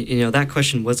 that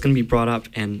question was going to be brought up,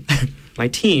 and my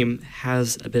team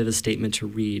has a bit of a statement to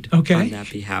read on that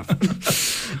behalf.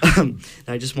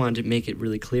 I just wanted to make it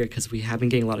really clear because we have been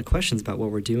getting a lot of questions about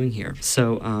what we're doing here.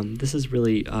 So this has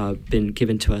really been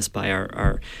given to us by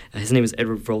our his name is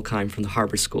Edward Volkheim from the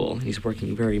Harbor School, and he's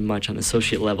working very much on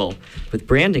associate level with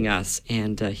branding us,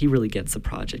 and he really gets the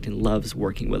project and loves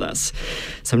working with us.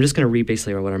 So I'm just going to read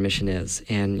basically what our mission is.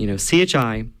 And,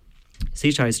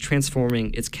 CHI is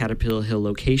transforming its Caterpillar Hill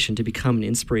location to become an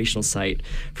inspirational site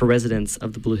for residents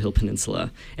of the Blue Hill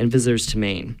Peninsula and visitors to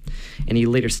Maine. And he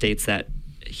later states that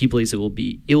he believes it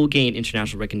will gain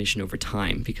international recognition over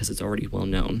time because it's already well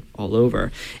known all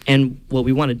over. And what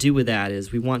we want to do with that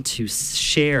is we want to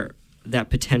share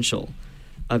that potential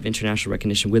of international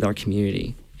recognition with our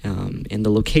community. And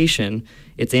the location,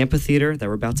 its amphitheater that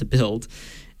we're about to build,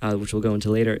 which we'll go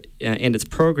into later, and its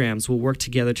programs will work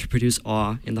together to produce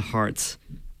awe in the hearts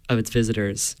of its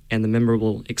visitors, and the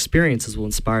memorable experiences will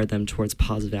inspire them towards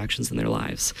positive actions in their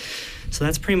lives. So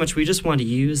that's pretty much, we just want to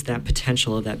use that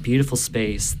potential of that beautiful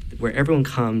space where everyone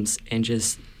comes and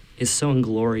just is so in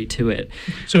glory to it.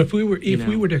 So if we were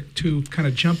to kind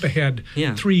of jump ahead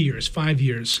 3 years, 5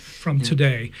 years from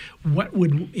today, what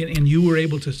would, and you were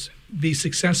able to be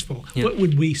successful, Yeah. what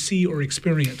would we see or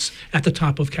experience at the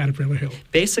top of Caterpillar Hill?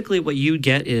 Basically, what you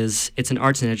get is it's an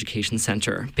arts and education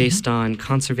center based on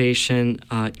conservation,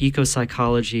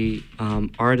 eco-psychology,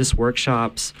 artist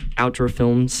workshops, outdoor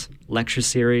films, lecture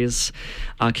series,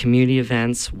 community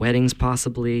events, weddings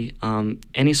possibly,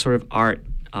 any sort of art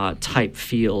type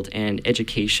field and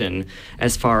education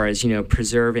as far as,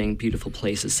 preserving beautiful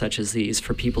places such as these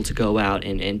for people to go out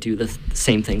and do the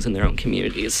same things in their own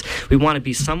communities. We want to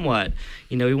be somewhat,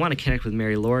 we want to connect with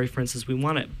Mary Laurie, for instance. We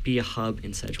want to be a hub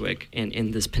in Sedgwick and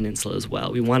in this peninsula as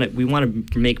well. We want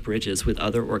to make bridges with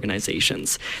other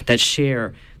organizations that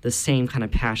share the same kind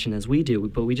of passion as we do,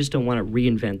 but we just don't want to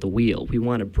reinvent the wheel. We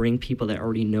want to bring people that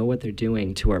already know what they're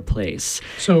doing to our place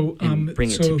and bring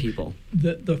it to people.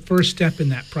 The first step in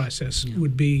that process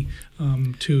would be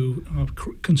to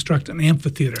construct an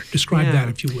amphitheater. Describe that,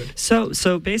 if you would.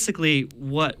 So basically,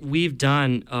 what we've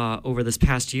done over this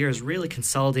past year is really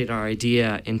consolidate our idea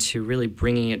into really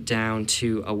bringing it down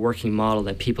to a working model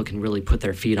that people can really put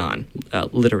their feet on,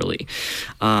 literally.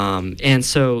 And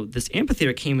so this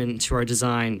amphitheater came into our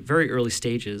design very early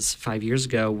stages 5 years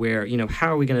ago, where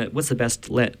how are we gonna? What's the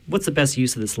best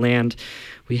use of this land?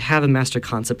 We have a master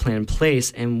concept plan in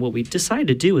place, and what we decided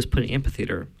to do was put an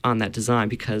amphitheater on that design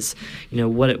because, it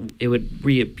would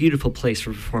be a beautiful place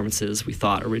for performances, we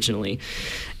thought originally.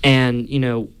 And,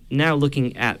 now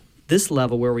looking at this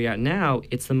level where we are now,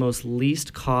 it's the most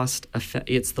least cost.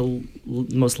 It's the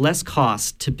most less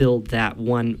cost to build that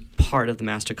one part of the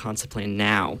master concept plan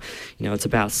now. It's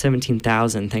about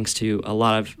 $17,000 thanks to a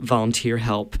lot of volunteer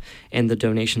help and the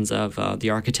donations of the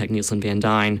architect Nielsen Van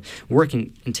Dyne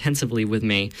working intensively with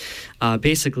me.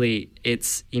 Basically,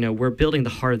 it's we're building the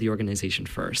heart of the organization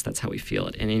first. That's how we feel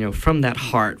it. And from that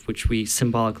heart, which we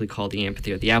symbolically call the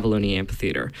amphitheater, the Avalone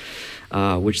Amphitheater,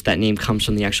 which that name comes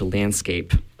from the actual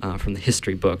landscape from the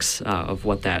history books of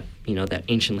what that that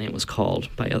ancient land was called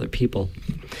by other people.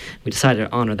 We decided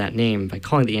to honor that name by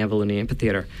calling it the Avalone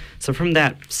Amphitheater. So from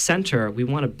that center, we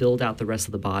want to build out the rest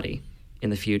of the body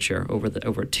in the future over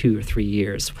 2 or 3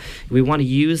 years. We want to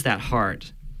use that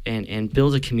heart and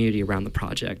build a community around the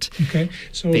project. Okay,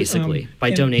 so basically by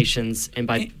donations and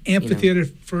by amphitheater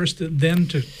first, then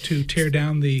to tear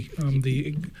down the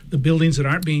buildings that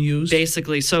aren't being used.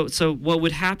 Basically, so what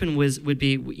would happen would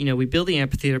be we build the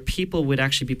amphitheater. People would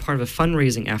actually be part of a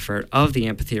fundraising effort of the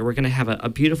amphitheater. We're going to have a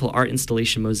beautiful art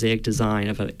installation mosaic design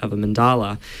of a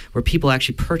mandala where people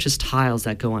actually purchase tiles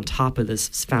that go on top of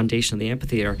this foundation of the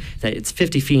amphitheater. That it's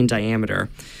 50 feet in diameter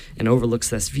and overlooks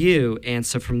this view. And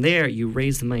so from there, you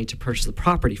raise the money to purchase the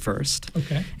property first,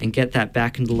 and get that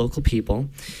back into the local people,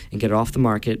 and get it off the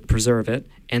market, preserve it.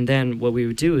 And then what we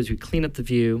would do is we clean up the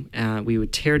view. We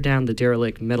would tear down the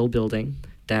derelict metal building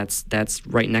that's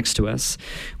right next to us.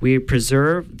 We would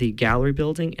preserve the gallery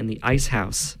building and the ice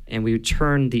house, and we would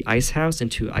turn the ice house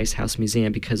into an ice house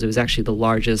museum because it was actually the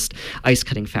largest ice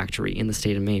cutting factory in the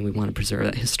state of Maine. We want to preserve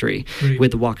that history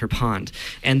with the Walker Pond.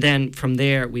 And then from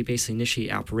there, we basically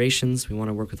initiate operations. We want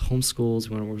to work with homeschools.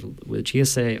 We want to work with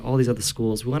GSA, all these other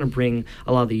schools. We want to bring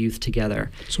a lot of the youth together.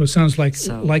 So it sounds like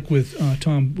with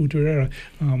Tom Butera,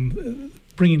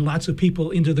 bringing lots of people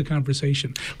into the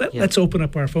conversation. Let's open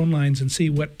up our phone lines and see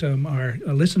what our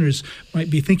listeners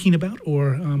might be thinking about,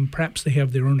 or perhaps they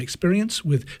have their own experience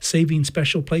with saving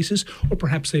special places, or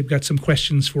perhaps they've got some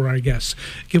questions for our guests.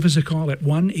 Give us a call at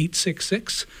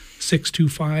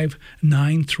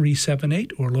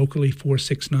 1-866-625-9378 or locally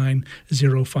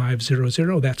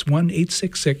 469-0500. That's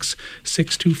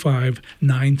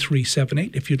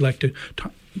 1-866-625-9378 if you'd like to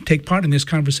take part in this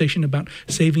conversation about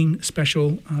saving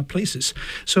special places.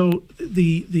 So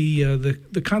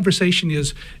the conversation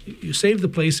is you save the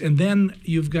place, and then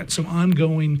you've got some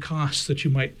ongoing costs that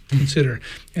you might consider,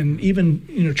 and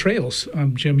even trails.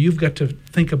 Jim, you've got to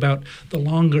think about the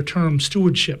longer term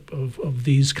stewardship of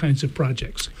these kinds of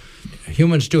projects.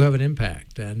 Humans do have an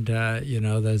impact, and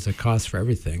there's a cost for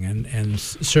everything, and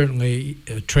certainly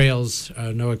trails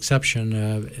are no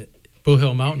exception. Blue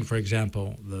Hill Mountain, for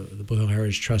example, the Blue Hill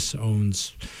Heritage Trust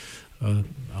owns a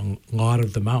lot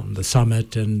of the mountain, the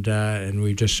summit, and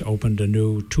we just opened a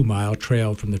new 2-mile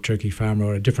trail from the Turkey Farm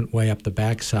Road, a different way up the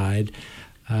backside.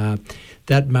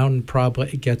 That mountain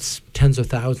probably gets tens of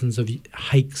thousands of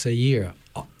hikes a year,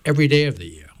 every day of the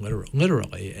year,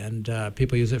 literally, and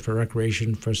people use it for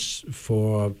recreation,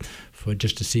 for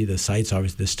just to see the sights.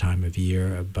 Obviously, this time of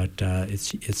year, but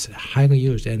it's highly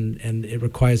used, and it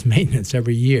requires maintenance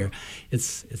every year.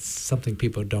 It's something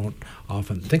people don't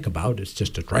often think about. It's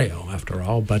just a trail, after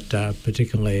all. But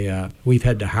particularly, we've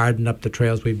had to harden up the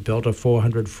trails. We've built a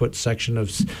 400-foot section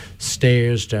of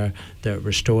stairs that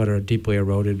restored a deeply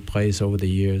eroded place over the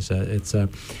years. It's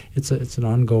an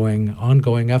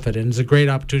ongoing effort, and it's a great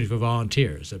opportunity for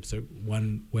volunteers. It's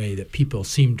one way that people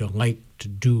seem to like to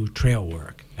do trail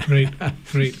work. Great.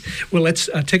 Well, let's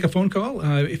take a phone call.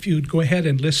 If you'd go ahead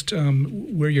and list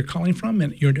where you're calling from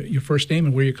and your first name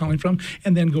and where you're calling from,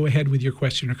 and then go ahead with your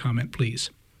question or comment, please.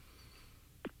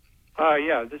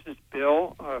 Yeah, this is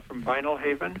Bill from Vinyl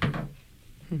Haven.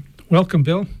 Welcome,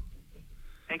 Bill.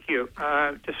 Thank you.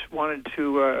 Just wanted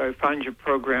to, I found your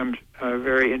programs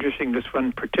very interesting, this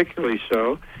one particularly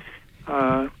so.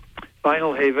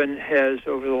 Vinyl Haven has,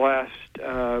 over the last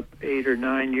 8 or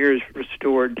 9 years,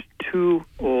 restored 2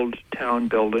 old town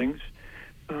buildings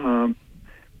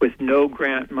with no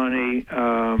grant money,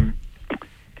 or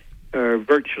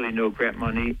virtually no grant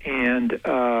money, and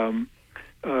a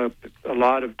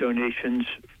lot of donations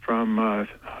from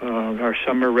our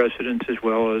summer residents as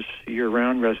well as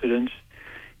year-round residents,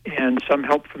 and some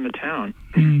help from the town.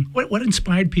 What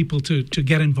inspired people to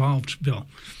get involved, Bill?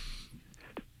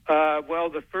 Well,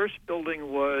 the first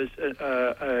building was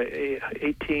a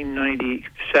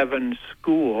 1897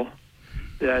 school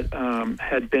that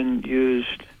had been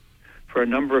used for a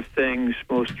number of things.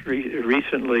 Most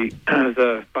recently,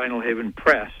 the Vinyl Haven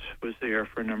Press was there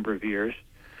for a number of years,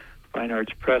 Fine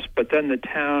Arts Press. But then the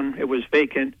town, it was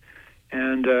vacant,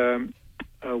 and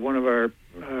one of our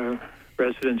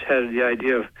residents had the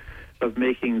idea of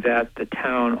making that the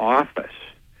town office.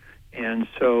 And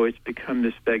so it's become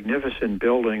this magnificent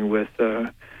building with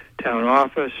town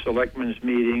office, selectmen's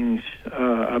meetings,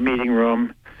 a meeting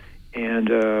room, and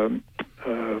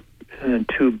 2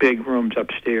 big rooms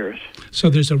upstairs. So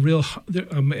there's a real,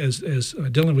 as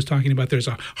Dylan was talking about, there's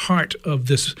a heart of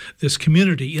this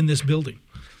community in this building.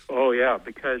 Oh, yeah,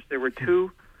 because there were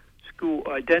 2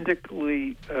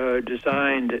 identically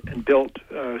designed and built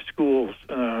schools,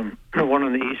 one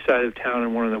on the east side of town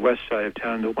and one on the west side of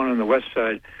town. The one on the west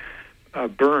side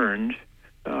burned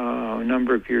a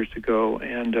number of years ago,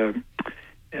 and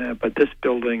but this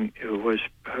building was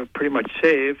pretty much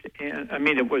saved, and I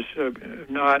mean it was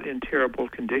not in terrible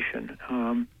condition,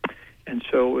 and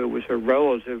so it was a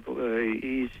relatively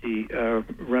easy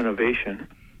renovation.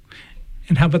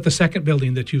 And how about the second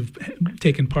building that you've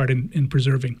taken part in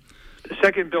preserving? The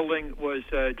second building was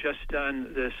just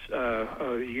done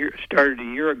started a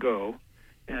year ago,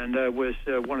 and was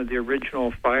one of the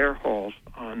original fire halls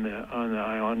on the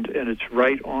island, and it's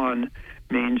right on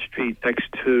Main Street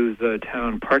next to the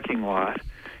town parking lot,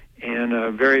 and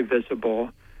very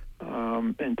visible.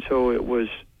 And so it was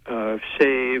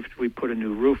saved. We put a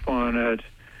new roof on it.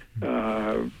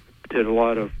 Did a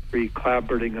lot of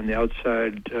reclabberting on the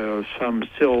outside, some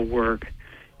sill work,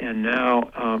 and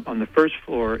now on the first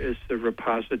floor is the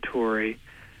repository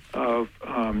of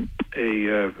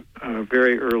a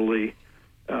very early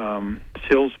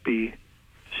Silsby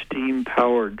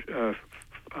steam-powered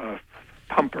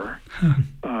pumper,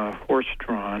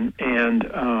 horse-drawn, and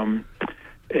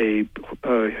a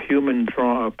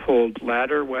human-pulled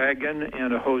ladder wagon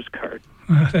and a hose cart.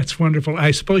 That's wonderful.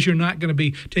 I suppose you're not going to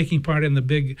be taking part in the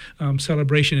big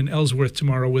celebration in Ellsworth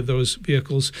tomorrow with those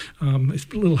vehicles. It's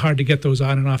a little hard to get those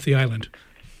on and off the island.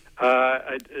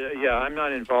 Yeah, I'm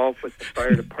not involved with the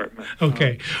fire department.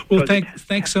 Okay. Well,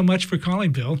 thanks so much for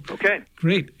calling, Bill. Okay.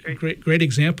 Great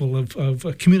example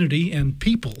of community and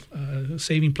people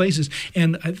saving places.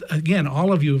 And again,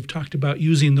 all of you have talked about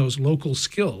using those local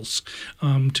skills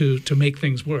to make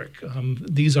things work.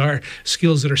 These are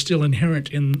skills that are still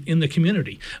inherent in the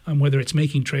community, whether it's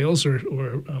making trails or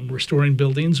restoring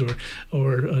buildings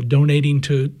or donating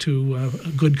to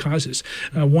good causes.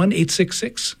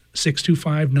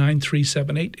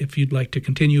 1-866-625-9378 if you'd like to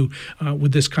continue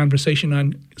with this conversation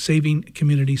on saving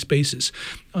community spaces.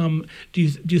 Do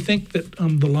you think that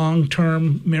the long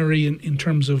term, Mary, in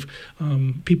terms of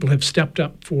people have stepped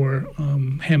up for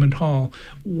Hammond Hall?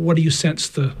 What do you sense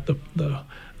the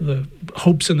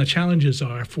hopes and the challenges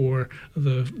are for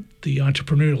the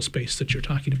entrepreneurial space that you're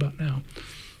talking about now?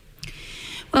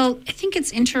 Well, I think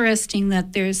it's interesting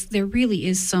that there really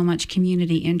is so much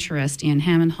community interest in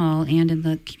Hammond Hall and in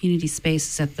the community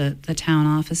spaces at the town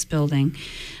office building.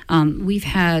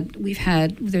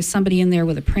 There's somebody in there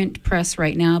with a print press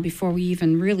right now before we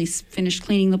even really finished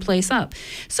cleaning the place up.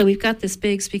 So we've got this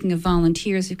big, speaking of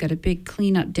volunteers, we've got a big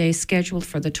cleanup day scheduled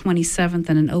for the 27th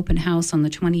and an open house on the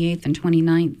 28th and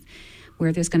 29th.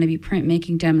 Where there's going to be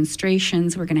printmaking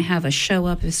demonstrations. We're going to have a show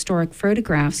up historic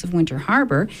photographs of Winter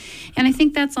Harbor. And I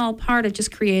think that's all part of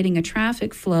just creating a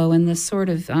traffic flow and this sort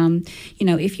of,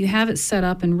 if you have it set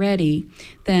up and ready,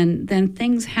 then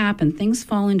things happen. Things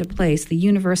fall into place. The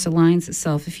universe aligns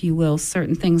itself, if you will,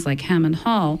 certain things like Hammond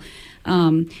Hall.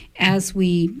 As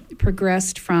we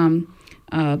progressed from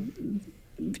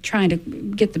trying to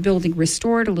get the building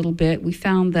restored a little bit, we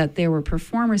found that there were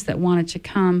performers that wanted to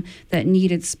come that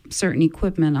needed certain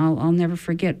equipment. I'll never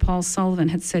forget, Paul Sullivan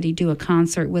had said he'd do a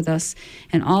concert with us,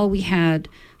 and all we had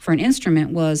for an instrument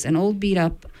was an old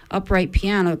beat-up upright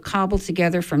piano cobbled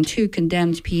together from two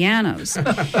condemned pianos.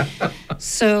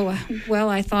 So,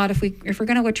 I thought if we're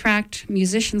going to attract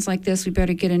musicians like this, we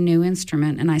better get a new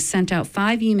instrument. And I sent out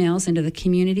 5 emails into the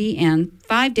community, and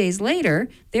 5 days later,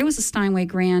 there was a Steinway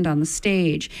Grand on the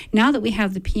stage. Now that we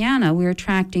have the piano, we're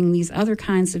attracting these other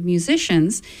kinds of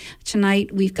musicians.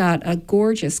 Tonight, we've got a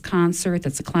gorgeous concert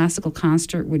that's a classical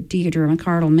concert with Deirdre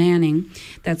McArdle Manning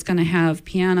that's going to have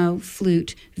piano,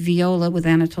 flute, viola with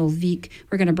Anatole Wieck.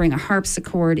 We're going to bring a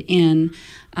harpsichord in.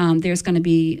 There's going to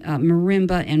be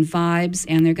marimba and vibes,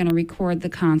 and they're going to record the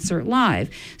concert live.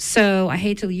 So I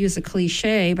hate to use a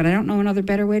cliche, but I don't know another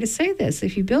better way to say this.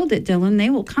 If you build it, Dylan, they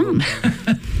will come.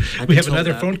 We have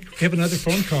another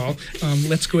phone call.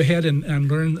 Let's go ahead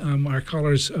and learn our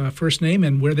caller's first name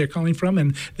and where they're calling from,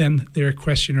 and then their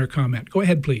question or comment. Go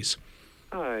ahead, please.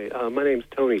 Hi, my name's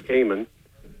Tony Kamen,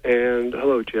 and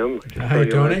hello, Jim. Hi,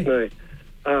 Tony.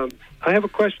 I have a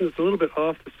question that's a little bit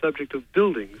off the subject of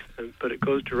buildings, but it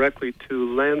goes directly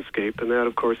to landscape, and that,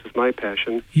 of course, is my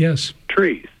passion. Yes.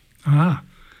 Trees. Ah.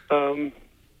 The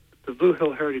Blue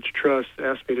Hill Heritage Trust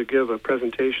asked me to give a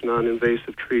presentation on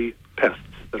invasive tree pests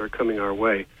that are coming our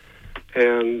way.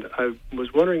 And I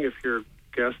was wondering if your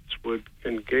guests would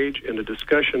engage in a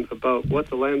discussion about what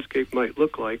the landscape might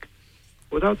look like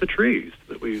without the trees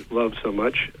that we love so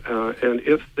much, and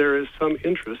if there is some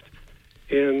interest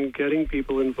in getting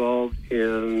people involved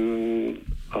in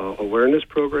awareness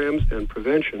programs and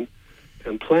prevention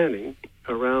and planning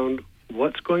around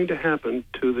what's going to happen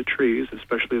to the trees,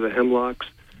 especially the hemlocks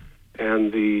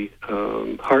and the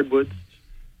hardwoods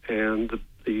and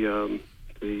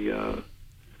the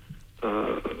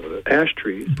ash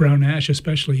trees. Brown ash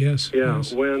especially, yes. Yeah,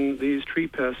 yes. When these tree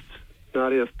pests,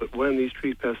 not if, but when these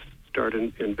tree pests start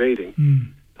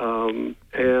invading.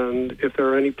 And if there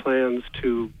are any plans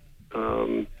to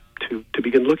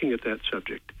begin looking at that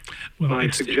subject. Well, my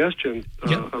suggestion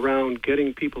around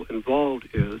getting people involved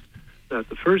is that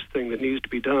the first thing that needs to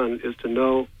be done is to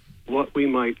know what we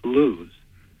might lose,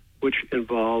 which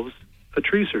involves a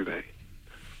tree survey,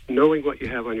 knowing what you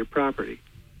have on your property.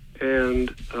 And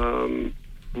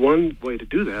one way to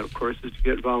do that, of course, is to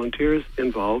get volunteers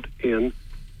involved in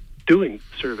doing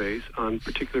surveys on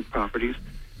particular properties.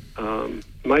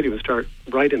 Might even start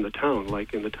right in the town,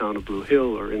 like in the town of Blue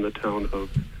Hill or in the town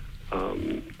of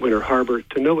Winter Harbor,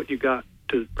 to know what you got,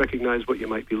 to recognize what you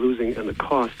might be losing and the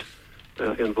cost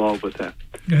involved with that.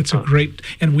 That's a great,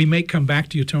 and we may come back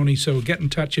to you, Tony, so get in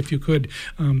touch if you could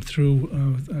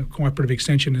through Cooperative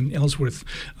Extension in Ellsworth,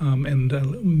 and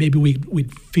maybe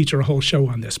we'd feature a whole show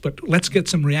on this. But let's get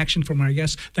some reaction from our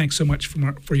guests. Thanks so much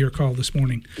for your call this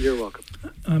morning. You're welcome.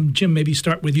 Jim, maybe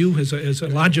start with you as a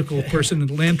logical person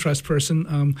and land trust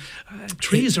person.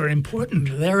 Trees are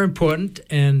important. They're important,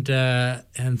 and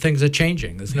things are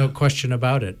changing. There's no question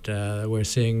about it. We're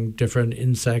seeing different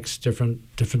insects, different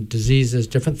diseases,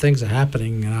 different things are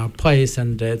happening in our place,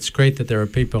 and it's great that there are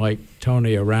people like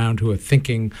Tony around who are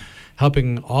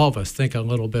helping all of us think a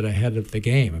little bit ahead of the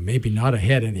game, and maybe not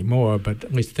ahead anymore, but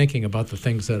at least thinking about the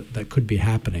things that could be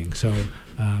happening. So,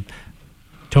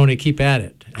 Tony, keep at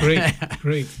it.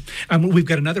 Great. We've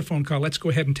got another phone call. Let's go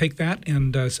ahead and take that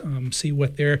and see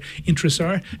what their interests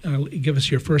are. Give us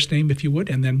your first name, if you would,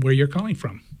 and then where you're calling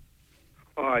from.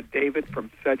 David from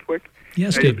Sedgwick.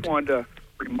 Yes, I David. just wanted to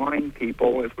remind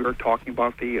people, as we were talking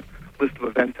about the list of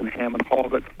events in Hammond Hall,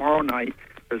 that tomorrow night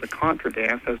there's a contra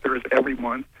dance, as there is every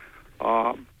month,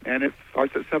 and it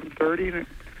starts at 7:30 and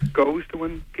it goes to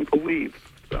when people leave.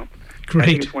 So Great. I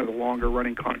think it's one of the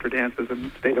longer-running contra dances in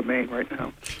the state of Maine right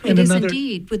now. It is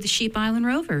indeed, with the Sheep Island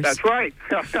Rovers. That's right.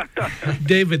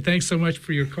 David, thanks so much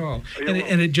for your call.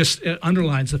 And it just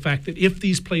underlines the fact that if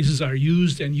these places are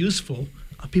used and useful,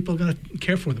 people are going to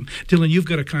care for them. Dylan, you've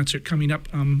got a concert coming up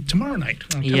tomorrow night.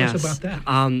 Tell us about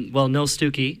that. Well, Noel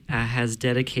Stuckey has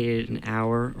dedicated an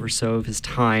hour or so of his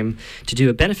time to do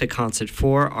a benefit concert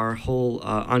for our whole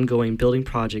ongoing building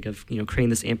project of creating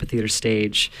this amphitheater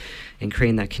stage and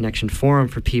creating that connection forum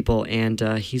for people. And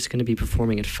he's going to be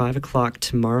performing at 5 o'clock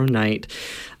tomorrow night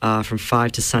from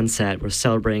 5 to sunset. We're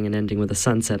celebrating and ending with a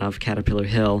sunset of Caterpillar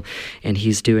Hill, and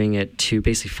he's doing it to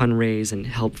basically fundraise and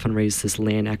help fundraise this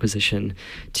land acquisition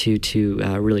to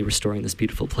really restoring this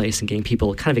beautiful place and getting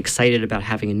people kind of excited about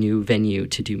having a new venue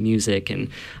to do music and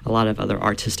a lot of other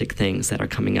artistic things that are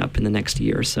coming up in the next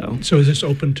year or so. So is this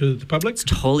open to the public? It's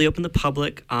totally open to the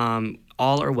public.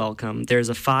 All are welcome. There's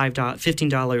a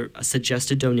 $15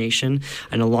 suggested donation,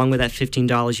 and along with that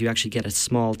 $15, you actually get a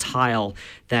small tile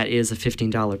that is a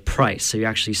 $15 price. So you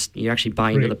actually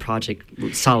buy into the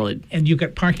project solid. And you've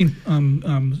got parking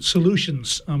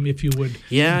solutions, if you would.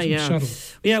 Shuttle.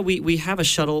 Yeah, we have a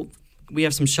shuttle. We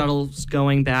have some shuttles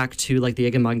going back to like the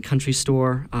Eggenbach Country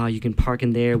Store. You can park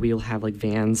in there. We'll have like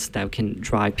vans that can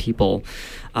drive people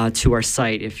to our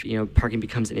site if parking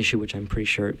becomes an issue, which I'm pretty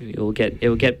sure it will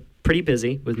get pretty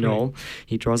busy with Noel.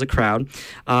 He draws a crowd.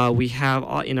 We have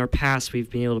in our past we've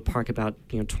been able to park about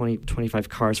 20, 25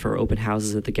 cars for our open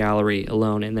houses at the gallery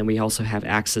alone, and then we also have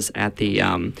access at the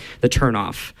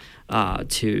turnoff.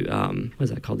 To what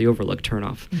is that called? The Overlook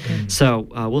turnoff. Okay. So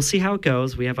we'll see how it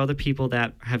goes. We have other people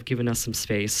that have given us some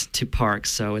space to park.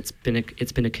 So it's been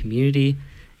a community.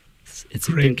 It's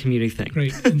been a community thing.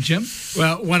 Great. And Jim?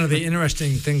 Well, one of the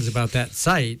interesting things about that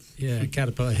site,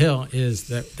 Caterpillar Hill, is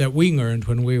that we learned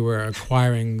when we were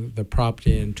acquiring the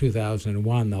property in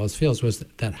 2001, those fields, was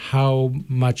that how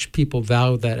much people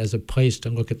value that as a place to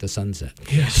look at the sunset.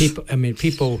 Yes.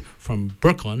 People from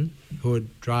Brooklyn who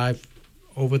would drive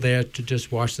over there to just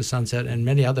watch the sunset, and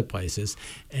many other places.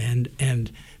 And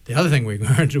the other thing we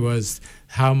learned was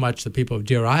how much the people of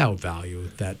Deer Isle value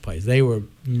that place. They were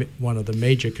one of the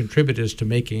major contributors to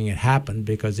making it happen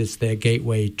because it's their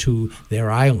gateway to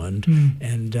their island,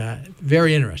 and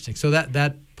very interesting. So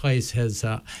that place has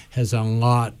a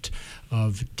lot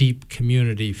of deep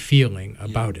community feeling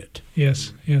about it.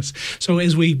 Yes. So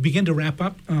as we begin to wrap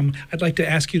up, I'd like to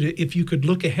ask you if you could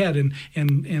look ahead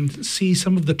and see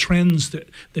some of the trends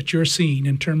that you're seeing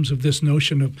in terms of this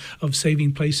notion of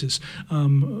saving places.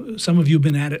 Some of you have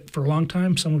been at it for a long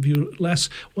time, some of you less.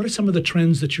 What are some of the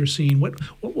trends that you're seeing? What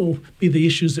will be the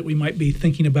issues that we might be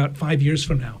thinking about 5 years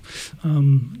from now?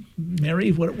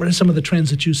 Mary, what are some of the trends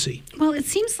that you see? Well, it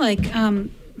seems like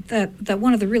that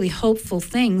one of the really hopeful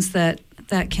things that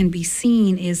can be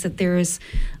seen is that there is,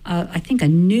 I think, a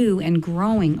new and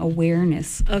growing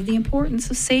awareness of the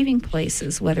importance of saving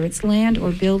places, whether it's land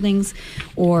or buildings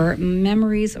or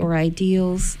memories or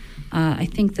ideals. I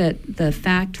think that the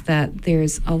fact that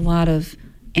there's a lot of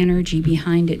energy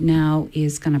behind it now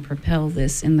is going to propel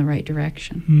this in the right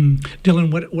direction.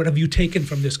 Dylan, what have you taken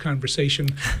from this conversation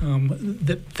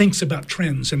that thinks about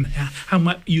trends and how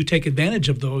might you take advantage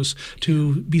of those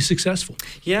to be successful?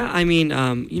 Yeah, I mean,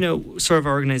 sort of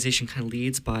our organization kind of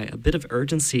leads by a bit of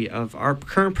urgency of our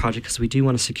current project because we do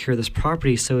want to secure this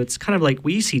property. So it's kind of like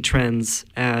we see trends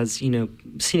as,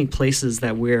 scenic places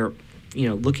that we're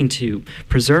looking to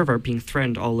preserve are being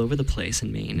threatened all over the place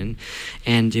in Maine,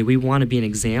 and we want to be an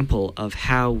example of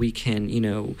how we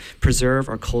can preserve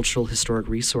our cultural historic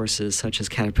resources such as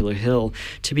Caterpillar Hill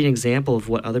to be an example of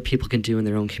what other people can do in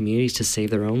their own communities to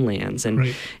save their own lands,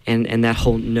 and that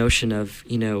whole notion of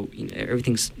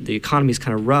the economy is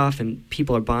kind of rough and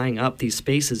people are buying up these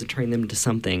spaces and turning them into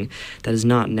something that is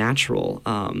not natural.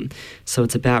 So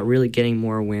it's about really getting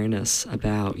more awareness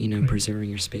about preserving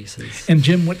your spaces. And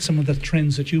Jim, what's some of the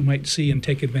trends that you might see and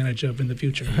take advantage of in the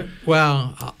future?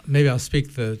 Well, maybe I'll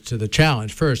speak to the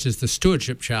challenge first. Is the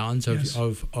stewardship challenge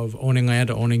of owning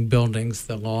land or owning buildings,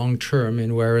 the long term,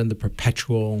 and we're in the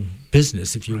perpetual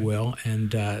business, if you will, and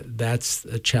that's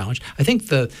a challenge. I think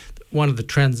one of the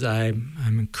trends I'm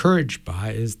encouraged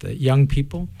by is that young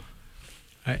people,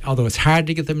 although it's hard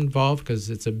to get them involved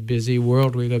because it's a busy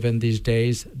world we live in these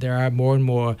days, there are more and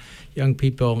more young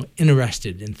people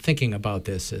interested in thinking about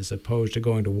this as opposed to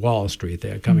going to Wall Street.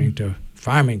 They're coming to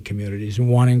farming communities and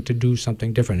wanting to do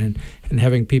something different. And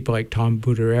having people like Tom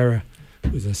Butterera,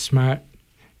 who's a smart,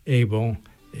 able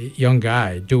young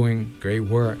guy doing great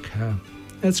work,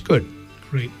 that's good.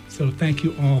 Great. So thank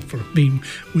you all for being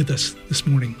with us this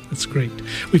morning. That's great.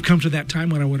 We've come to that time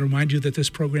when I want to remind you that this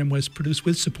program was produced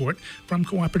with support from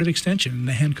Cooperative Extension and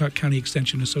the Hancock County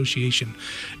Extension Association.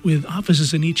 With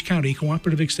offices in each county,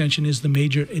 Cooperative Extension is the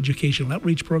major educational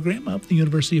outreach program of the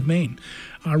University of Maine.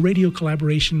 Our radio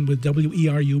collaboration with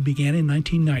WERU began in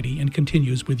 1990 and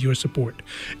continues with your support.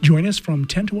 Join us from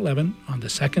 10 to 11 on the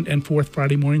second and fourth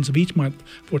Friday mornings of each month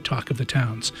for Talk of the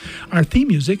Towns. Our theme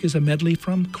music is a medley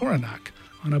from Coronach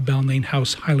on a Balmain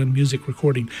House Highland music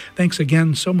recording. Thanks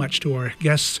again so much to our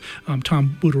guests,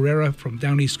 Tom Butterera from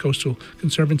Down East Coastal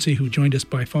Conservancy, who joined us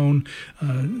by phone,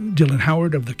 Dylan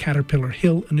Howard of the Caterpillar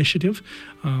Hill Initiative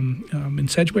in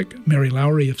Sedgwick, Mary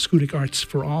Lowry of Schoodic Arts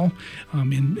for All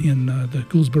in the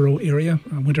Gouldsboro area,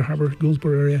 Winter Harbor,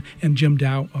 Gouldsboro area, and Jim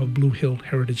Dow of Blue Hill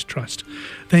Heritage Trust.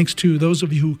 Thanks to those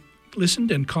of you who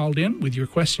listened and called in with your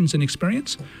questions and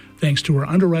experience. Thanks to our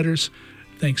underwriters.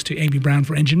 Thanks to Amy Brown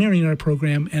for engineering our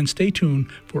program, and stay tuned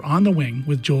for On the Wing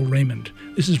with Joel Raymond.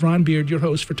 This is Ron Beard, your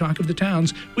host for Talk of the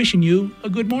Towns, wishing you a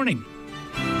good morning.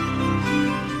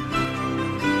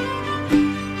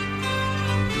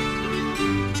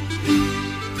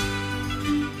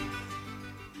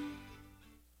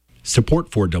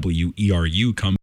 Support for WERU comes